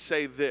 19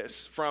 say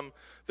this from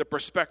the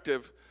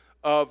perspective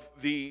of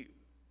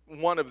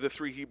one of the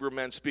 3 Hebrew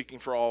men speaking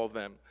for all of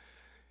them.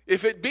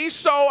 If it be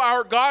so,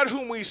 our God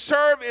whom we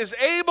serve is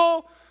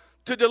able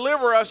to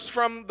deliver us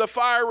from the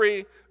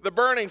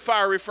burning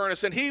fiery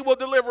furnace, and he will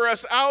deliver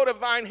us out of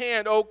thine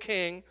hand, O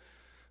king.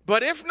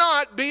 But if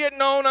not, be it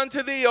known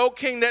unto thee, O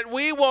king, that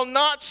we will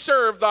not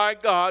serve thy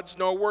gods,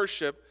 nor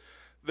worship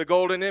the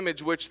golden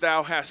image which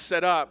thou hast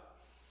set up.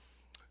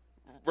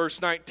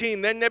 Verse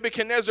 19, then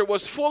Nebuchadnezzar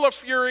was full of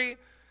fury,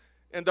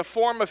 and the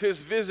form of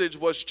his visage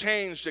was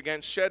changed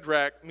against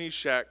Shadrach,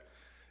 Meshach,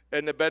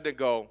 and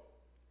Abednego.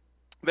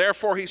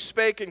 Therefore he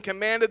spake and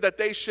commanded that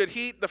they should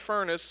heat the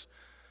furnace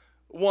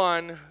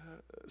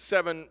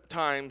 7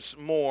 times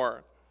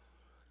more.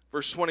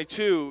 Verse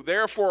 22,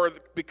 therefore,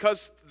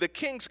 because the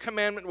king's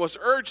commandment was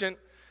urgent,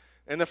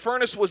 and the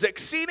furnace was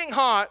exceeding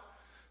hot,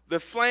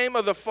 the flame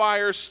of the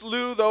fire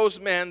slew those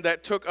men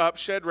that took up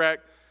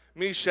Shadrach,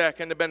 Meshach,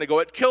 and Abednego.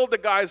 It killed the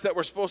guys that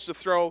were supposed to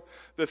throw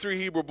the 3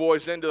 Hebrew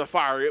boys into the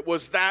fire. It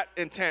was that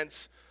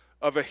intense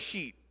of a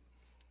heat.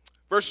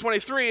 Verse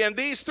 23, and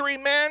these 3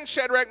 men,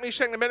 Shadrach,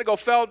 Meshach, and Abednego,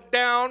 fell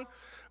down,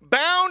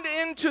 bound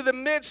into the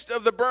midst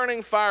of the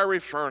burning fiery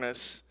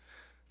furnace.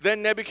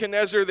 Then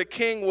Nebuchadnezzar the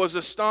king was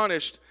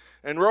astonished,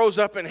 and rose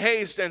up in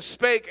haste, and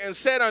spake, and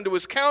said unto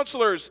his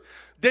counselors,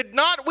 Did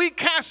not we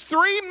cast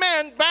 3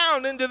 men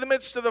bound into the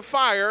midst of the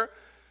fire?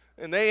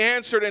 And they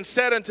answered and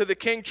said unto the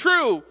king,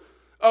 True,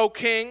 O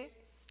king.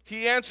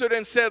 He answered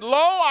and said, Lo,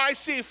 I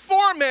see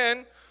 4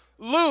 men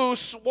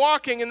loose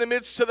walking in the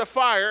midst of the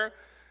fire,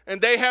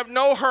 and they have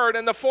no hurt,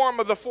 and the form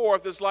of the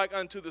 4th is like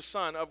unto the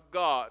Son of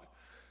God.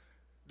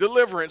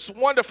 Deliverance,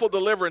 wonderful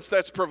deliverance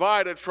that's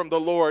provided from the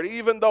Lord,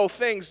 even though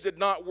things did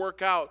not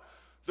work out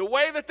the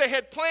way that they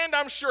had planned.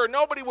 I'm sure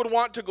nobody would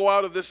want to go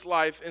out of this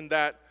life in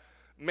that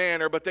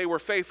manner, but they were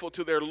faithful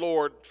to their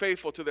Lord,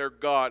 faithful to their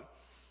God.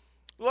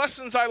 The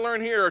lessons I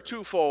learned here are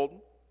twofold.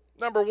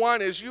 Number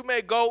one is you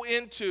may go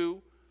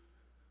into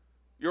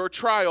your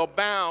trial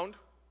bound.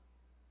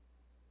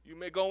 You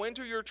may go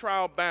into your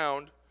trial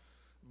bound,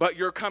 but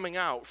you're coming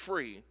out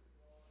free.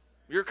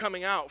 You're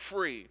coming out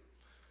free.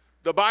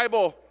 The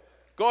Bible,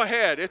 go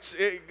ahead.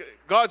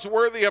 God's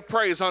worthy of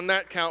praise on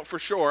that count for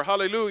sure.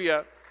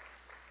 Hallelujah.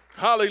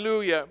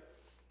 Hallelujah.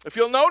 If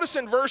you'll notice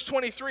in verse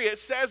 23, it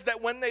says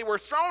that when they were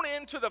thrown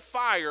into the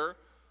fire,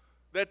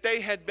 that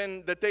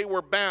they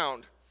were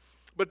bound.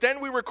 But then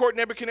we record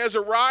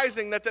Nebuchadnezzar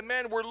rising, that the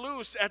men were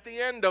loose at the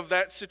end of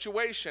that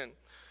situation.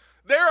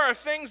 There are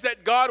things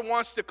that God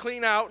wants to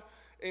clean out,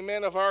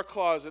 amen, of our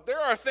closet. There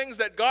are things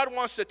that God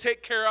wants to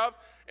take care of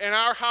in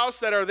our house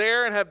that are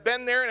there and have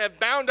been there and have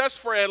bound us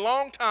for a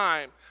long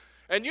time.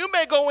 And you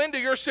may go into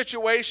your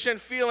situation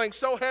feeling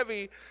so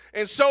heavy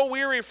and so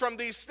weary from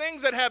these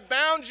things that have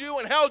bound you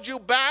and held you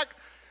back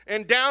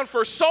and down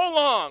for so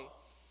long.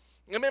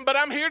 Amen. But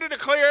I'm here to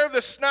declare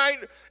this night,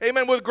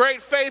 amen, with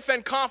great faith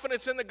and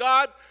confidence in the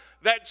God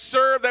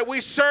that we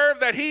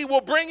serve, that he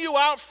will bring you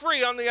out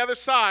free on the other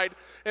side,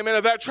 amen,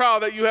 of that trial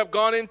that you have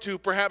gone into,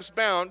 perhaps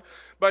bound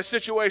by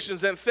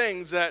situations and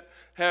things that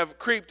have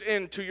creeped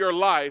into your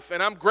life.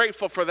 And I'm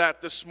grateful for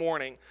that this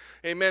morning.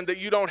 Amen, that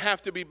you don't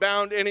have to be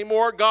bound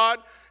anymore. God,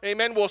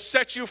 amen, will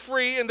set you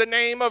free in the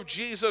name of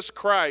Jesus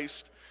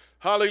Christ.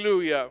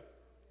 Hallelujah.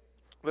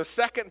 The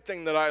second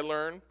thing that I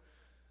learned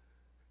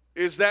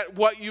is that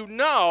what you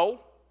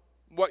know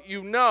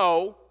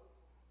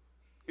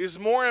is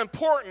more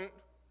important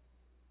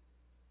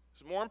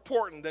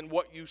than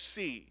what you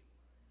see.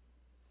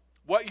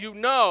 What you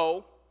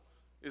know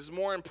is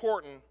more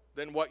important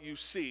than what you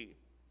see.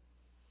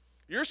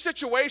 Your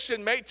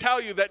situation may tell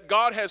you that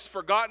God has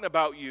forgotten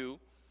about you,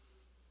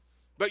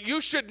 but you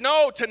should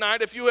know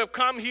tonight, if you have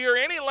come here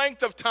any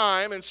length of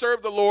time and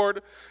served the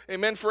Lord,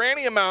 amen, for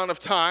any amount of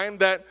time,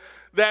 that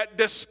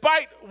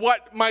despite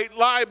what might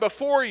lie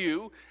before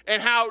you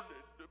and how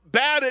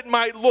bad it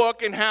might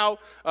look and how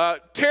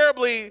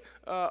terribly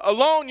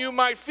alone you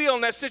might feel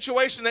in that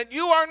situation, that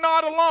you are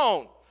not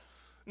alone.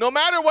 No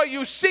matter what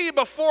you see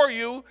before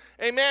you,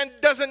 amen,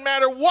 doesn't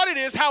matter what it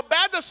is, how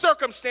bad the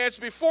circumstance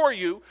before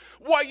you,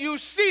 what you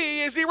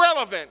see is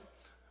irrelevant.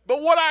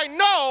 But what I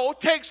know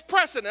takes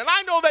precedent.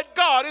 I know that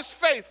God is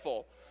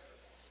faithful.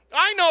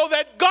 I know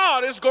that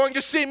God is going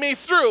to see me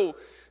through.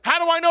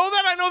 How do I know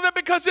that? I know that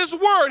because his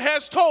word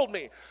has told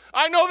me.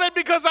 I know that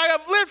because I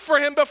have lived for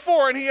him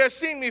before and he has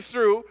seen me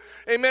through,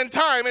 amen,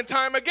 time and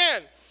time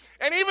again.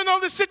 And even though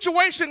the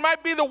situation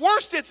might be the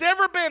worst it's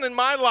ever been in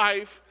my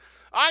life,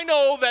 I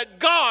know that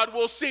God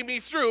will see me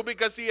through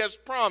because he has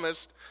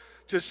promised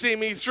to see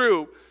me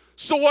through.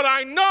 So what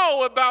I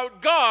know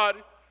about God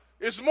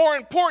is more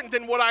important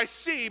than what I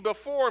see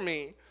before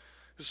me.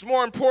 It's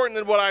more important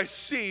than what I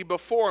see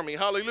before me.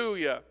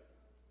 Hallelujah.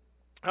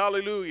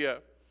 Hallelujah.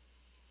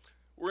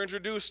 We're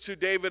introduced to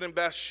David and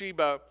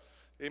Bathsheba,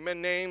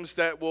 amen, names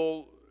that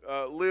will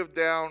live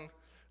down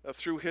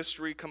through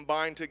history,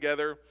 combined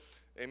together,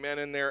 amen,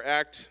 in their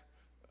act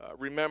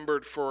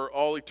remembered for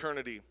all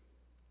eternity.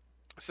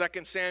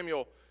 2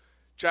 Samuel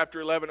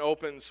chapter 11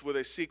 opens with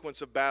a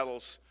sequence of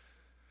battles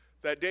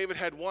that David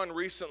had won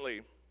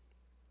recently.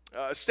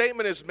 A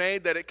statement is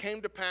made that it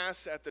came to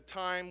pass at the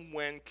time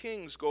when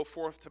kings go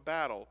forth to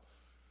battle.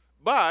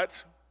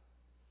 But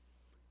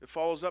it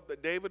follows up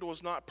that David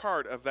was not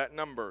part of that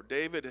number.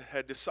 David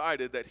had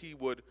decided that he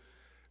would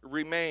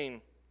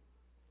remain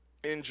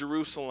in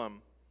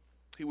Jerusalem.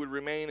 He would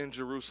remain in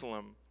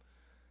Jerusalem.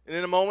 And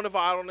in a moment of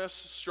idleness,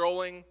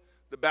 strolling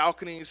the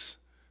balconies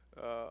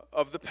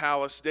of the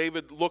palace,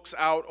 David looks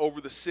out over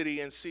the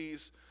city and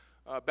sees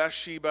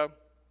Bathsheba,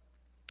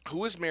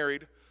 who is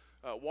married,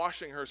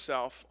 washing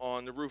herself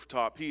on the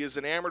rooftop. He is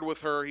enamored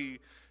with her. He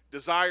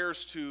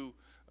desires to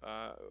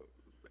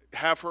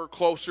have her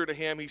closer to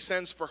him. He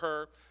sends for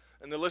her.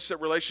 An illicit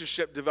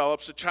relationship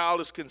develops. A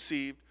child is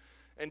conceived.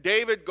 And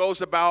David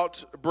goes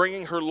about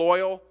bringing her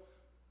loyal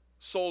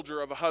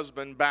soldier of a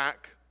husband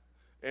back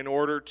in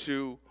order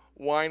to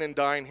wine and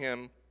dine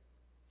him.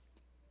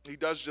 He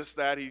does just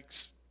that. He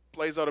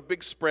plays out a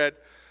big spread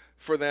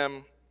for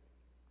them.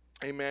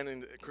 Amen.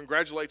 And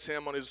congratulates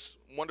him on his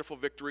wonderful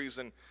victories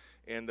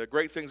and the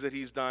great things that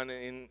he's done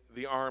in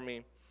the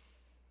army.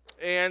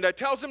 And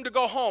tells him to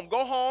go home.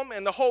 Go home,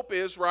 and the hope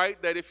is, right,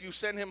 that if you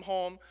send him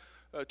home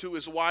to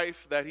his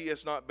wife that he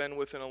has not been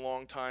with in a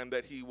long time,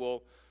 that he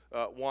will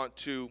want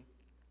to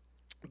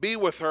be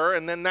with her.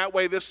 And then that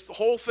way this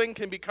whole thing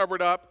can be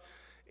covered up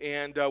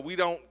and we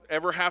don't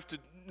ever have to,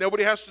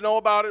 nobody has to know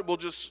about it. We'll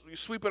just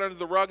sweep it under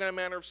the rug in a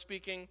manner of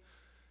speaking,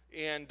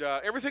 and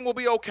everything will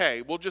be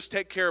okay. We'll just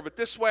take care of it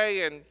this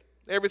way, and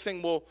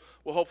everything will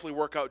hopefully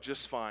work out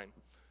just fine.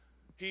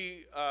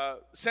 He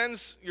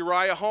sends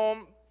Uriah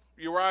home.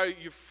 Uriah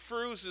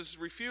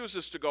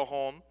refuses to go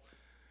home.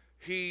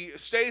 He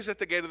stays at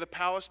the gate of the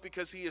palace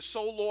because he is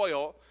so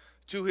loyal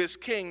to his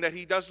king that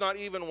he does not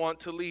even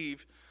want to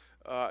leave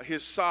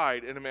his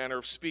side, in a manner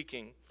of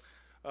speaking.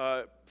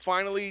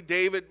 Finally,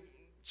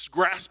 David's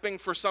grasping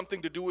for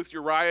something to do with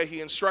Uriah.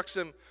 He instructs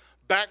him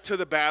back to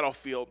the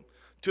battlefield,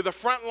 to the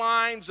front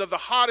lines of the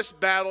hottest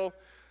battle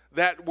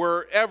that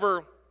were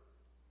ever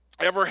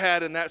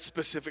had in that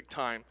specific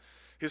time.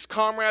 His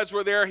comrades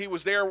were there. He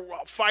was there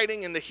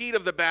fighting in the heat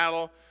of the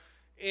battle.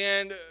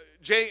 And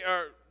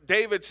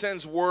David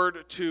sends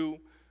word to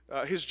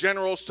his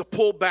generals to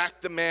pull back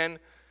the men.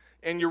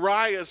 And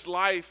Uriah's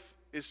life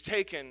is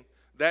taken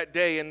that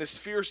day in this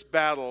fierce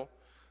battle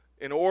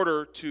in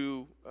order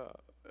to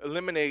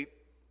eliminate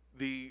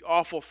the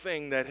awful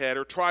thing that had,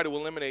 or try to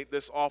eliminate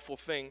this awful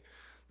thing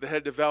that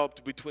had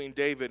developed between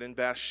David and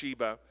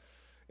Bathsheba.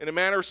 In a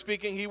manner of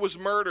speaking, he was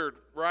murdered,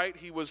 right?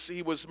 He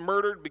was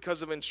murdered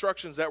because of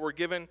instructions that were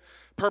given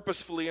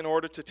purposefully in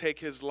order to take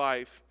his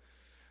life.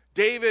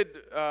 David,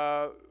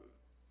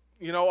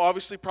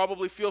 obviously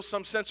probably feels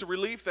some sense of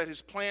relief that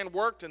his plan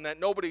worked and that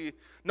nobody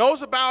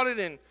knows about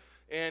it,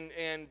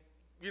 and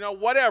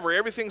whatever.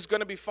 Everything's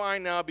going to be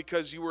fine now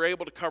because you were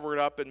able to cover it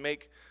up and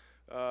make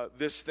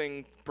this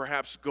thing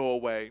perhaps go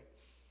away.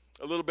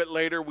 A little bit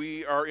later,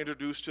 we are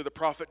introduced to the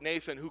prophet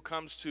Nathan, who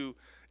comes to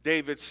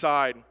David's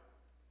side.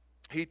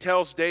 He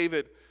tells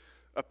David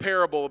a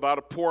parable about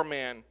a poor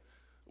man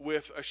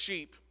with a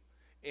sheep.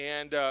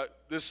 And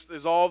this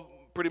is all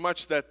pretty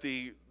much that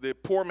the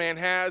poor man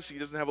has. He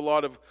doesn't have a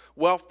lot of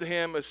wealth to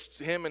him, as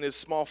him and his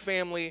small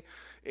family,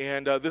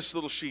 and this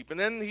little sheep. And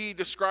then he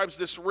describes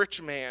this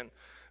rich man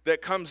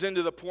that comes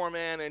into the poor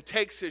man and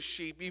takes his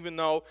sheep, even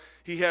though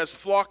he has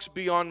flocks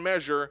beyond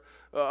measure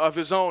of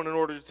his own, in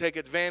order to take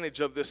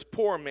advantage of this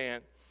poor man.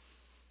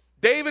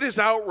 David is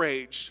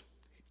outraged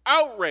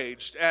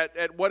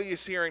at what he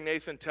is hearing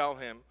Nathan tell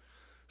him,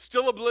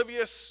 still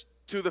oblivious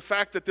to the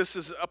fact that this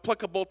is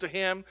applicable to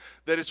him,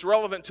 that it's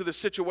relevant to the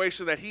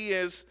situation that he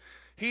is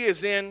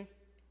in.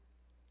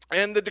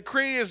 And the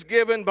decree is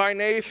given by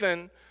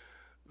Nathan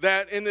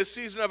that in this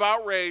season of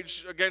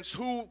outrage against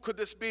who could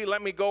this be,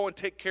 let me go and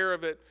take care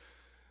of it.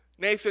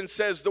 Nathan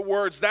says the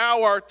words,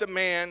 "Thou art the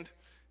man."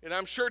 And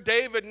I'm sure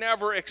David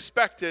never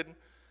expected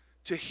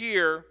to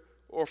hear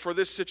or for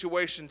this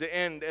situation to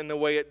end in the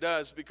way it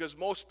does, because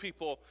most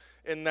people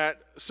in that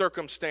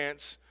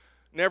circumstance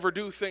never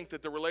do think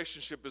that the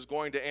relationship is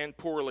going to end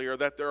poorly, or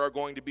that there are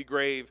going to be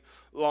grave,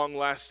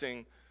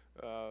 long-lasting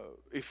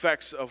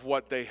effects of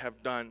what they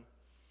have done.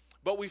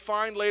 But we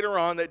find later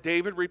on that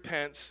David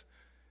repents,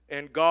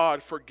 and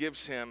God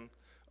forgives him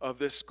of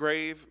this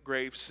grave,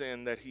 grave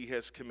sin that he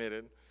has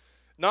committed.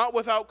 Not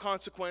without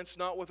consequence,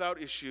 not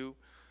without issue,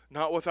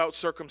 not without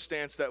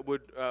circumstance that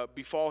would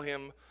befall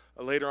him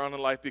later on in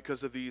life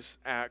because of these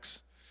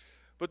acts.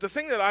 But the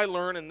thing that I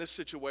learn in this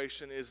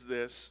situation is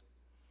this: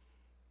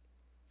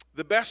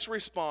 the best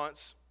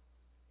response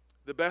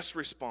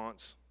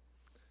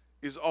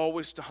is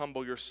always to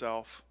humble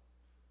yourself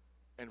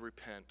and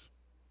repent.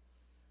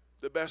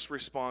 The best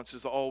response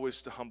is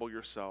always to humble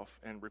yourself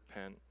and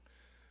repent.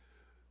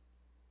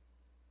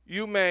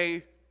 You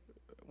may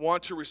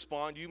want to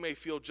respond. You may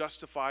feel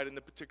justified in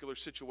the particular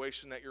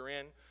situation that you're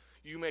in.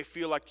 You may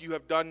feel like you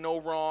have done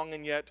no wrong,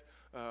 and yet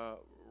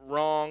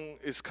wrong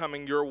is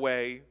coming your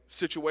way.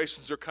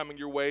 Situations are coming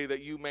your way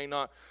that you may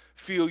not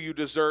feel you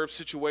deserve.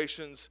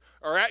 Situations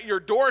are at your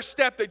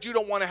doorstep that you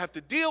don't want to have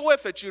to deal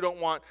with, that you don't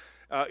want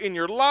in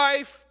your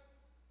life.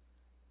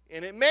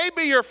 And it may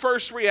be your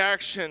first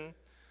reaction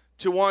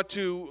to want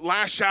to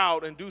lash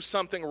out and do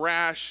something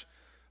rash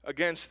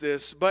against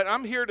this. But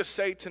I'm here to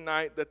say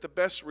tonight that the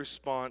best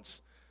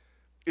response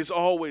is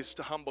always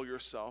to humble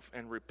yourself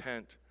and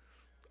repent.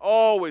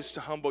 Always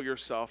to humble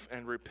yourself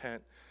and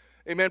repent.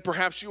 Amen.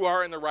 Perhaps you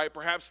are in the right.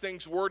 Perhaps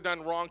things were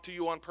done wrong to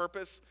you on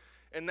purpose.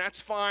 And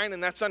that's fine,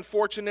 and that's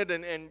unfortunate,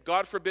 and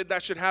God forbid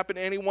that should happen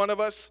to any one of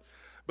us.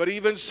 But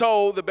even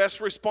so, the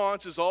best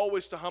response is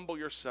always to humble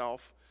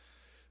yourself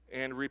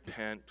and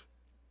repent.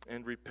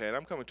 And repent.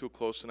 I'm coming to a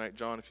close tonight.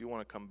 John, if you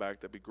want to come back,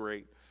 that'd be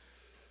great.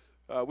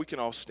 We can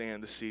all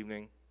stand this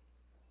evening.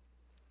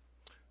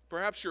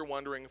 Perhaps you're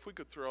wondering if we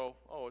could throw,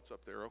 oh, it's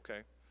up there,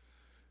 okay.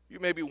 You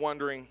may be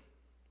wondering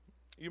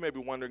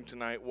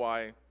tonight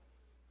why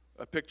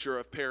a picture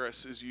of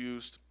Paris is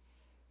used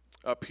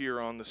up here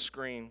on the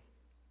screen.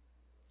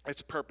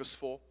 It's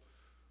purposeful.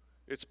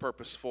 It's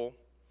purposeful.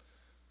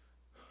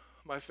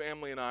 My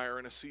family and I are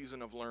in a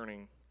season of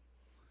learning.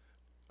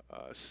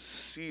 A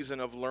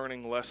season of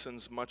learning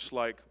lessons much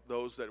like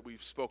those that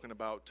we've spoken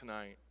about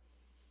tonight.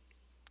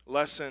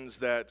 Lessons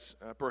that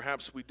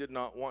perhaps we did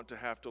not want to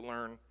have to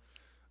learn,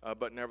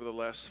 but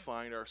nevertheless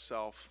find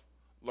ourselves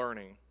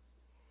learning.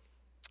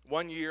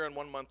 1 year and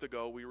 1 month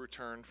ago, we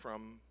returned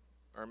from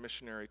our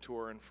missionary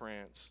tour in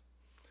France.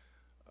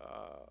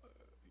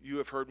 You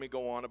have heard me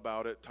go on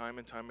about it time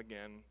and time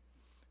again,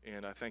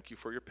 and I thank you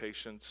for your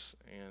patience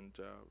and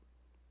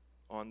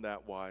on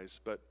that wise.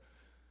 But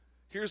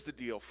here's the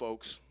deal,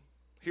 folks.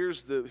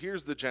 Here's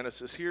the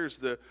genesis. Here's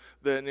the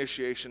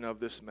initiation of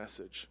this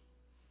message,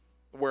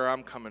 where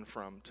I'm coming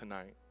from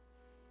tonight.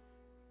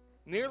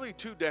 Nearly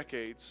 2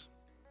 decades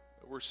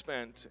were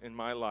spent in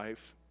my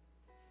life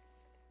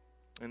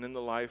and in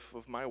the life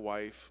of my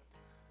wife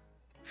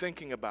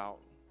thinking about,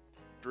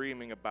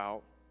 dreaming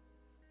about,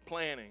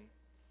 planning,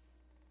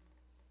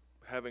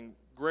 having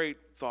great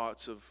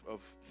thoughts of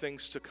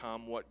things to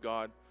come, what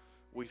God,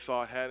 we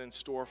thought, had in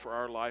store for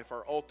our life,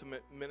 our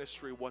ultimate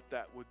ministry, what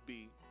that would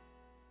be.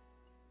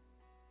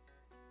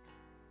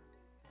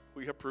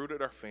 We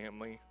uprooted our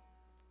family.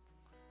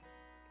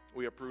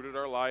 We uprooted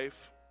our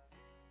life.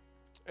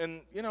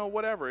 And,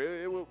 whatever.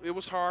 It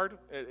was hard.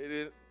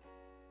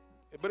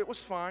 But it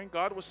was fine.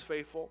 God was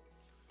faithful.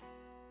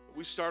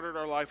 We started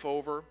our life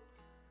over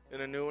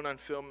in a new and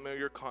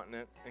unfamiliar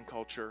continent and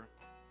culture.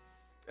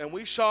 And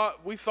we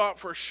thought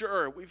for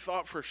sure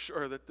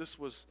that this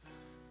was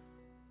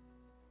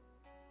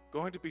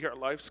going to be our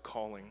life's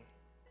calling,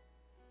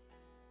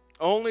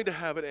 only to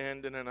have it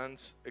end in an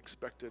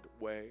unexpected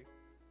way.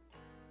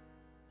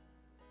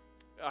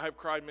 I have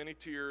cried many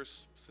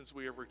tears since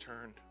we have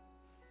returned,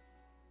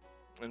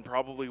 and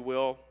probably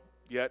will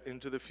yet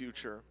into the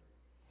future.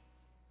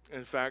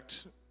 In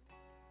fact,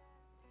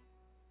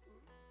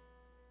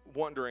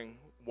 wondering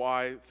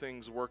why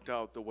things worked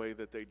out the way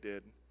that they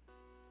did.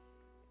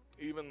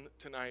 Even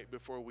tonight,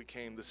 before we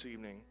came this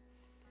evening,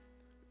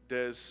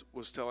 Des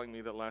was telling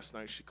me that last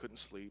night she couldn't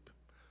sleep.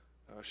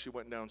 She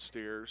went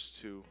downstairs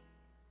to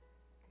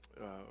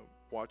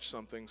watch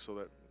something so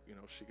that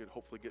she could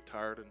hopefully get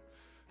tired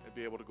and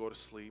be able to go to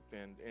sleep.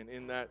 And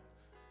in that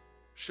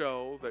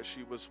show that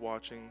she was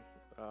watching,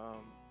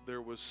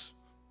 it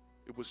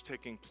was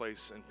taking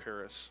place in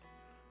Paris.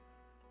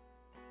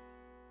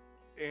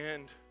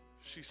 And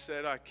she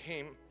said, I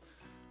came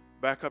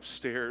back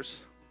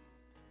upstairs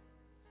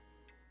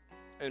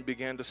and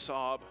began to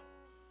sob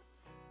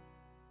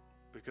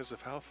because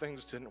of how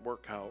things didn't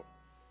work out.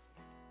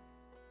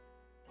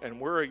 And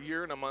we're a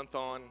year and a month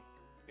on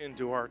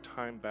into our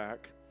time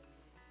back.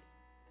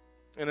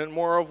 And on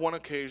more of one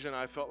occasion,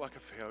 I felt like a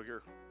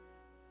failure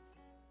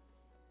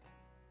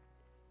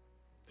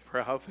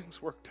for how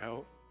things worked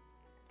out.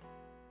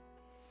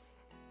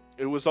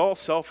 It was all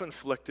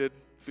self-inflicted,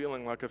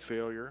 feeling like a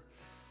failure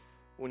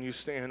when you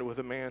stand with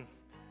a man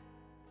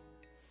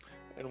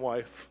and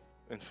wife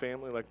and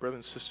family like Brother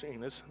and Sister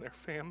Enos and their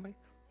family.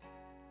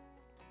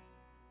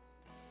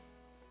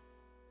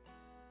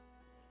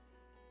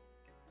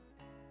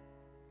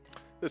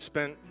 That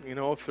spent,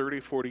 30,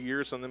 40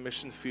 years on the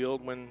mission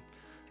field when,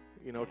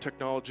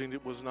 technology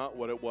was not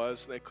what it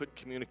was. They couldn't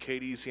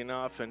communicate easy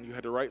enough, and you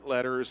had to write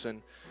letters,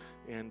 and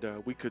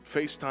we could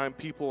FaceTime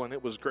people, and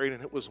it was great,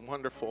 and it was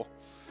wonderful.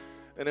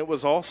 And it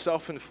was all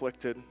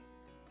self-inflicted.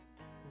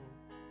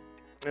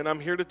 And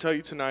I'm here to tell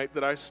you tonight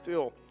that I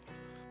still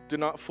do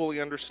not fully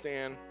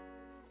understand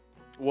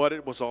what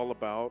it was all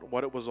about,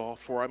 what it was all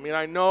for. I mean,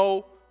 I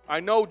know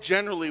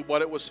generally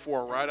what it was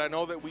for, right? I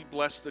know that we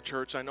blessed the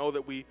church. I know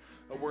that we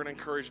were an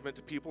encouragement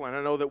to people, and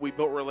I know that we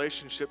built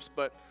relationships,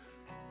 but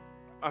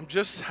I'm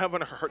just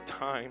having a hard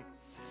time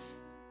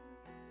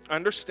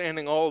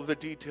understanding all of the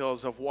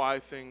details of why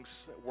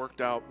things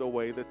worked out the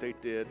way that they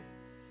did.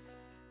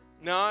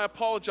 Now, I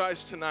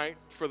apologize tonight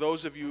for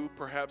those of you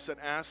perhaps that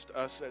asked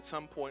us at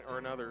some point or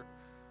another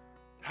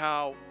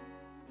how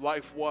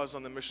life was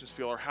on the missions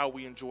field, or how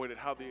we enjoyed it,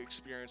 how the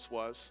experience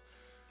was.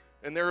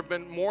 And there have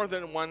been more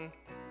than one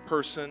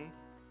person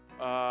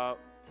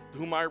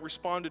whom I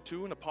responded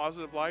to in a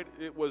positive light.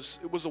 It was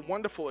a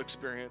wonderful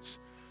experience.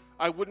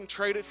 I wouldn't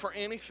trade it for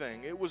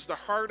anything. It was the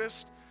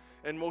hardest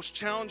and most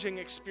challenging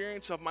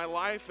experience of my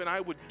life, and I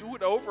would do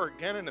it over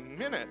again in a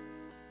minute.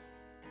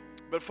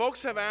 But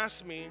folks have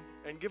asked me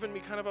and given me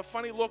kind of a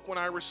funny look when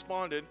I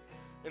responded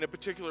in a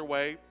particular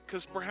way,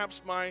 because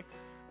perhaps my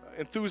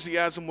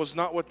enthusiasm was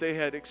not what they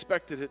had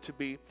expected it to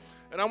be.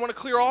 And I want to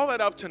clear all that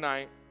up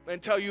tonight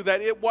and tell you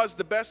that it was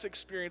the best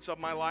experience of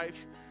my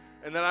life,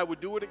 and that I would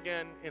do it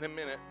again in a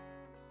minute.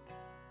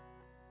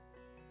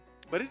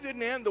 But it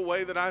didn't end the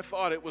way that I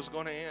thought it was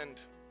going to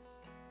end.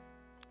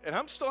 And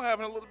I'm still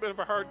having a little bit of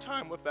a hard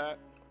time with that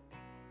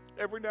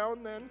every now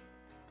and then.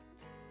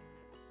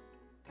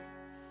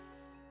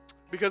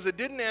 Because it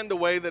didn't end the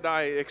way that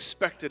I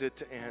expected it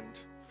to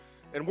end.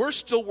 And we're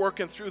still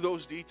working through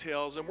those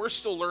details, and we're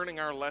still learning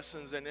our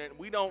lessons, and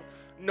we don't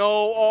know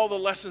all the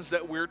lessons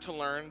that we're to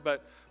learn,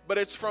 but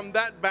it's from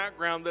that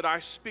background that I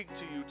speak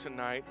to you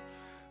tonight,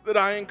 that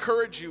I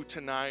encourage you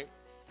tonight,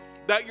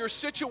 that your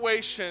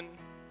situation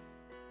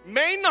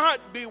may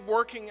not be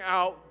working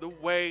out the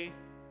way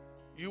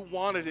you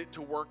wanted it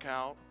to work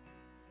out,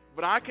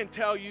 but I can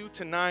tell you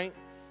tonight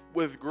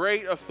with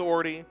great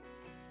authority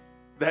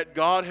that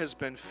God has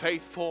been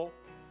faithful.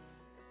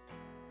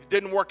 It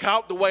didn't work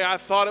out the way I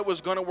thought it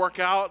was going to work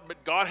out,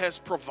 but God has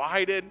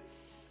provided.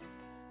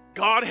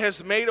 God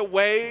has made a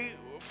way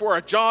for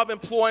a job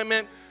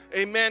employment,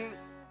 amen,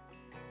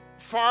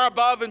 far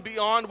above and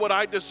beyond what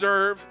I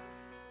deserve.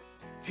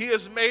 He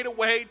has made a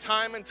way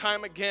time and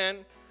time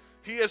again.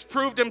 He has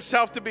proved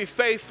himself to be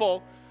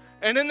faithful.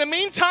 And in the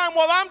meantime,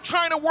 while I'm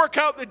trying to work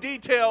out the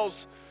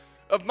details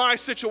of my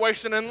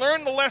situation and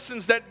learn the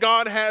lessons that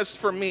God has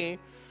for me,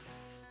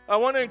 I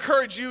want to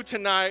encourage you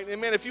tonight.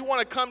 Amen. If you want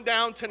to come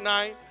down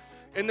tonight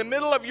in the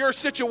middle of your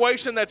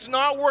situation that's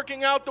not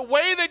working out the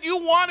way that you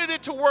wanted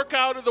it to work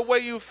out or the way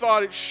you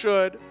thought it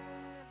should,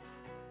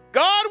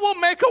 God will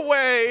make a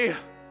way.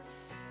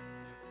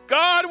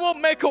 God will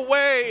make a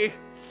way.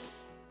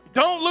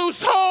 Don't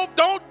lose hope.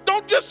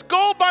 Don't just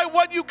go by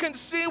what you can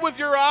see with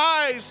your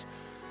eyes,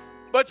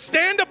 but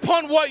stand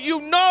upon what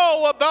you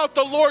know about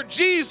the Lord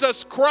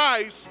Jesus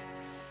Christ.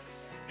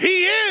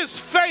 He is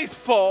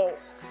faithful.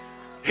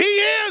 He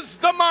is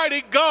the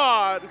mighty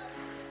God.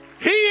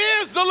 He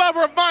is the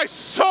lover of my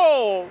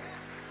soul.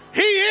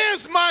 He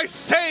is my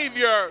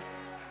Savior.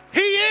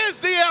 He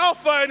is the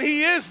Alpha and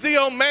He is the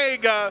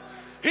Omega.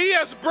 He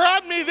has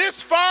brought me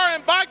this far,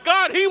 and by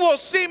God, He will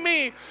see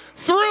me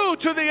through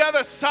to the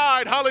other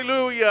side.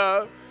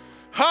 Hallelujah.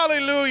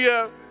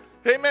 Hallelujah.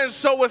 Amen.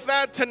 So with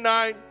that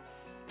tonight,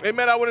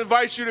 amen, I would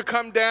invite you to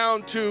come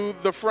down to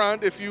the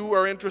front if you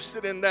are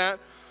interested in that.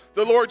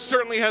 The Lord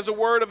certainly has a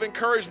word of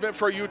encouragement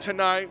for you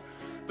tonight.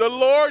 The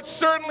Lord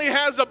certainly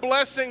has a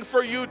blessing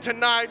for you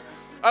tonight.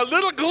 A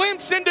little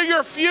glimpse into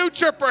your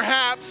future,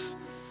 perhaps,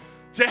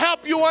 to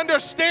help you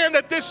understand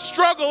that this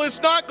struggle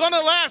is not going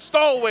to last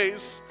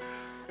always.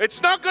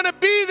 It's not going to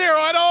be there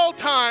at all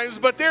times,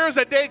 but there is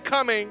a day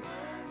coming,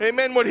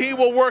 amen, when He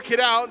will work it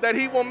out, that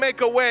He will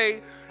make a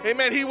way.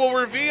 Amen. He will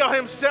reveal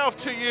Himself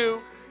to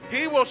you.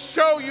 He will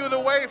show you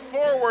the way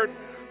forward.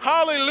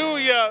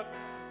 Hallelujah.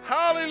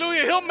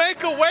 Hallelujah. He'll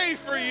make a way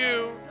for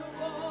you.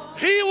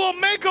 He will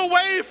make a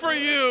way for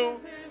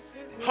you.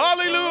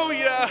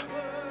 Hallelujah.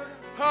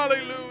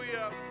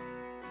 Hallelujah.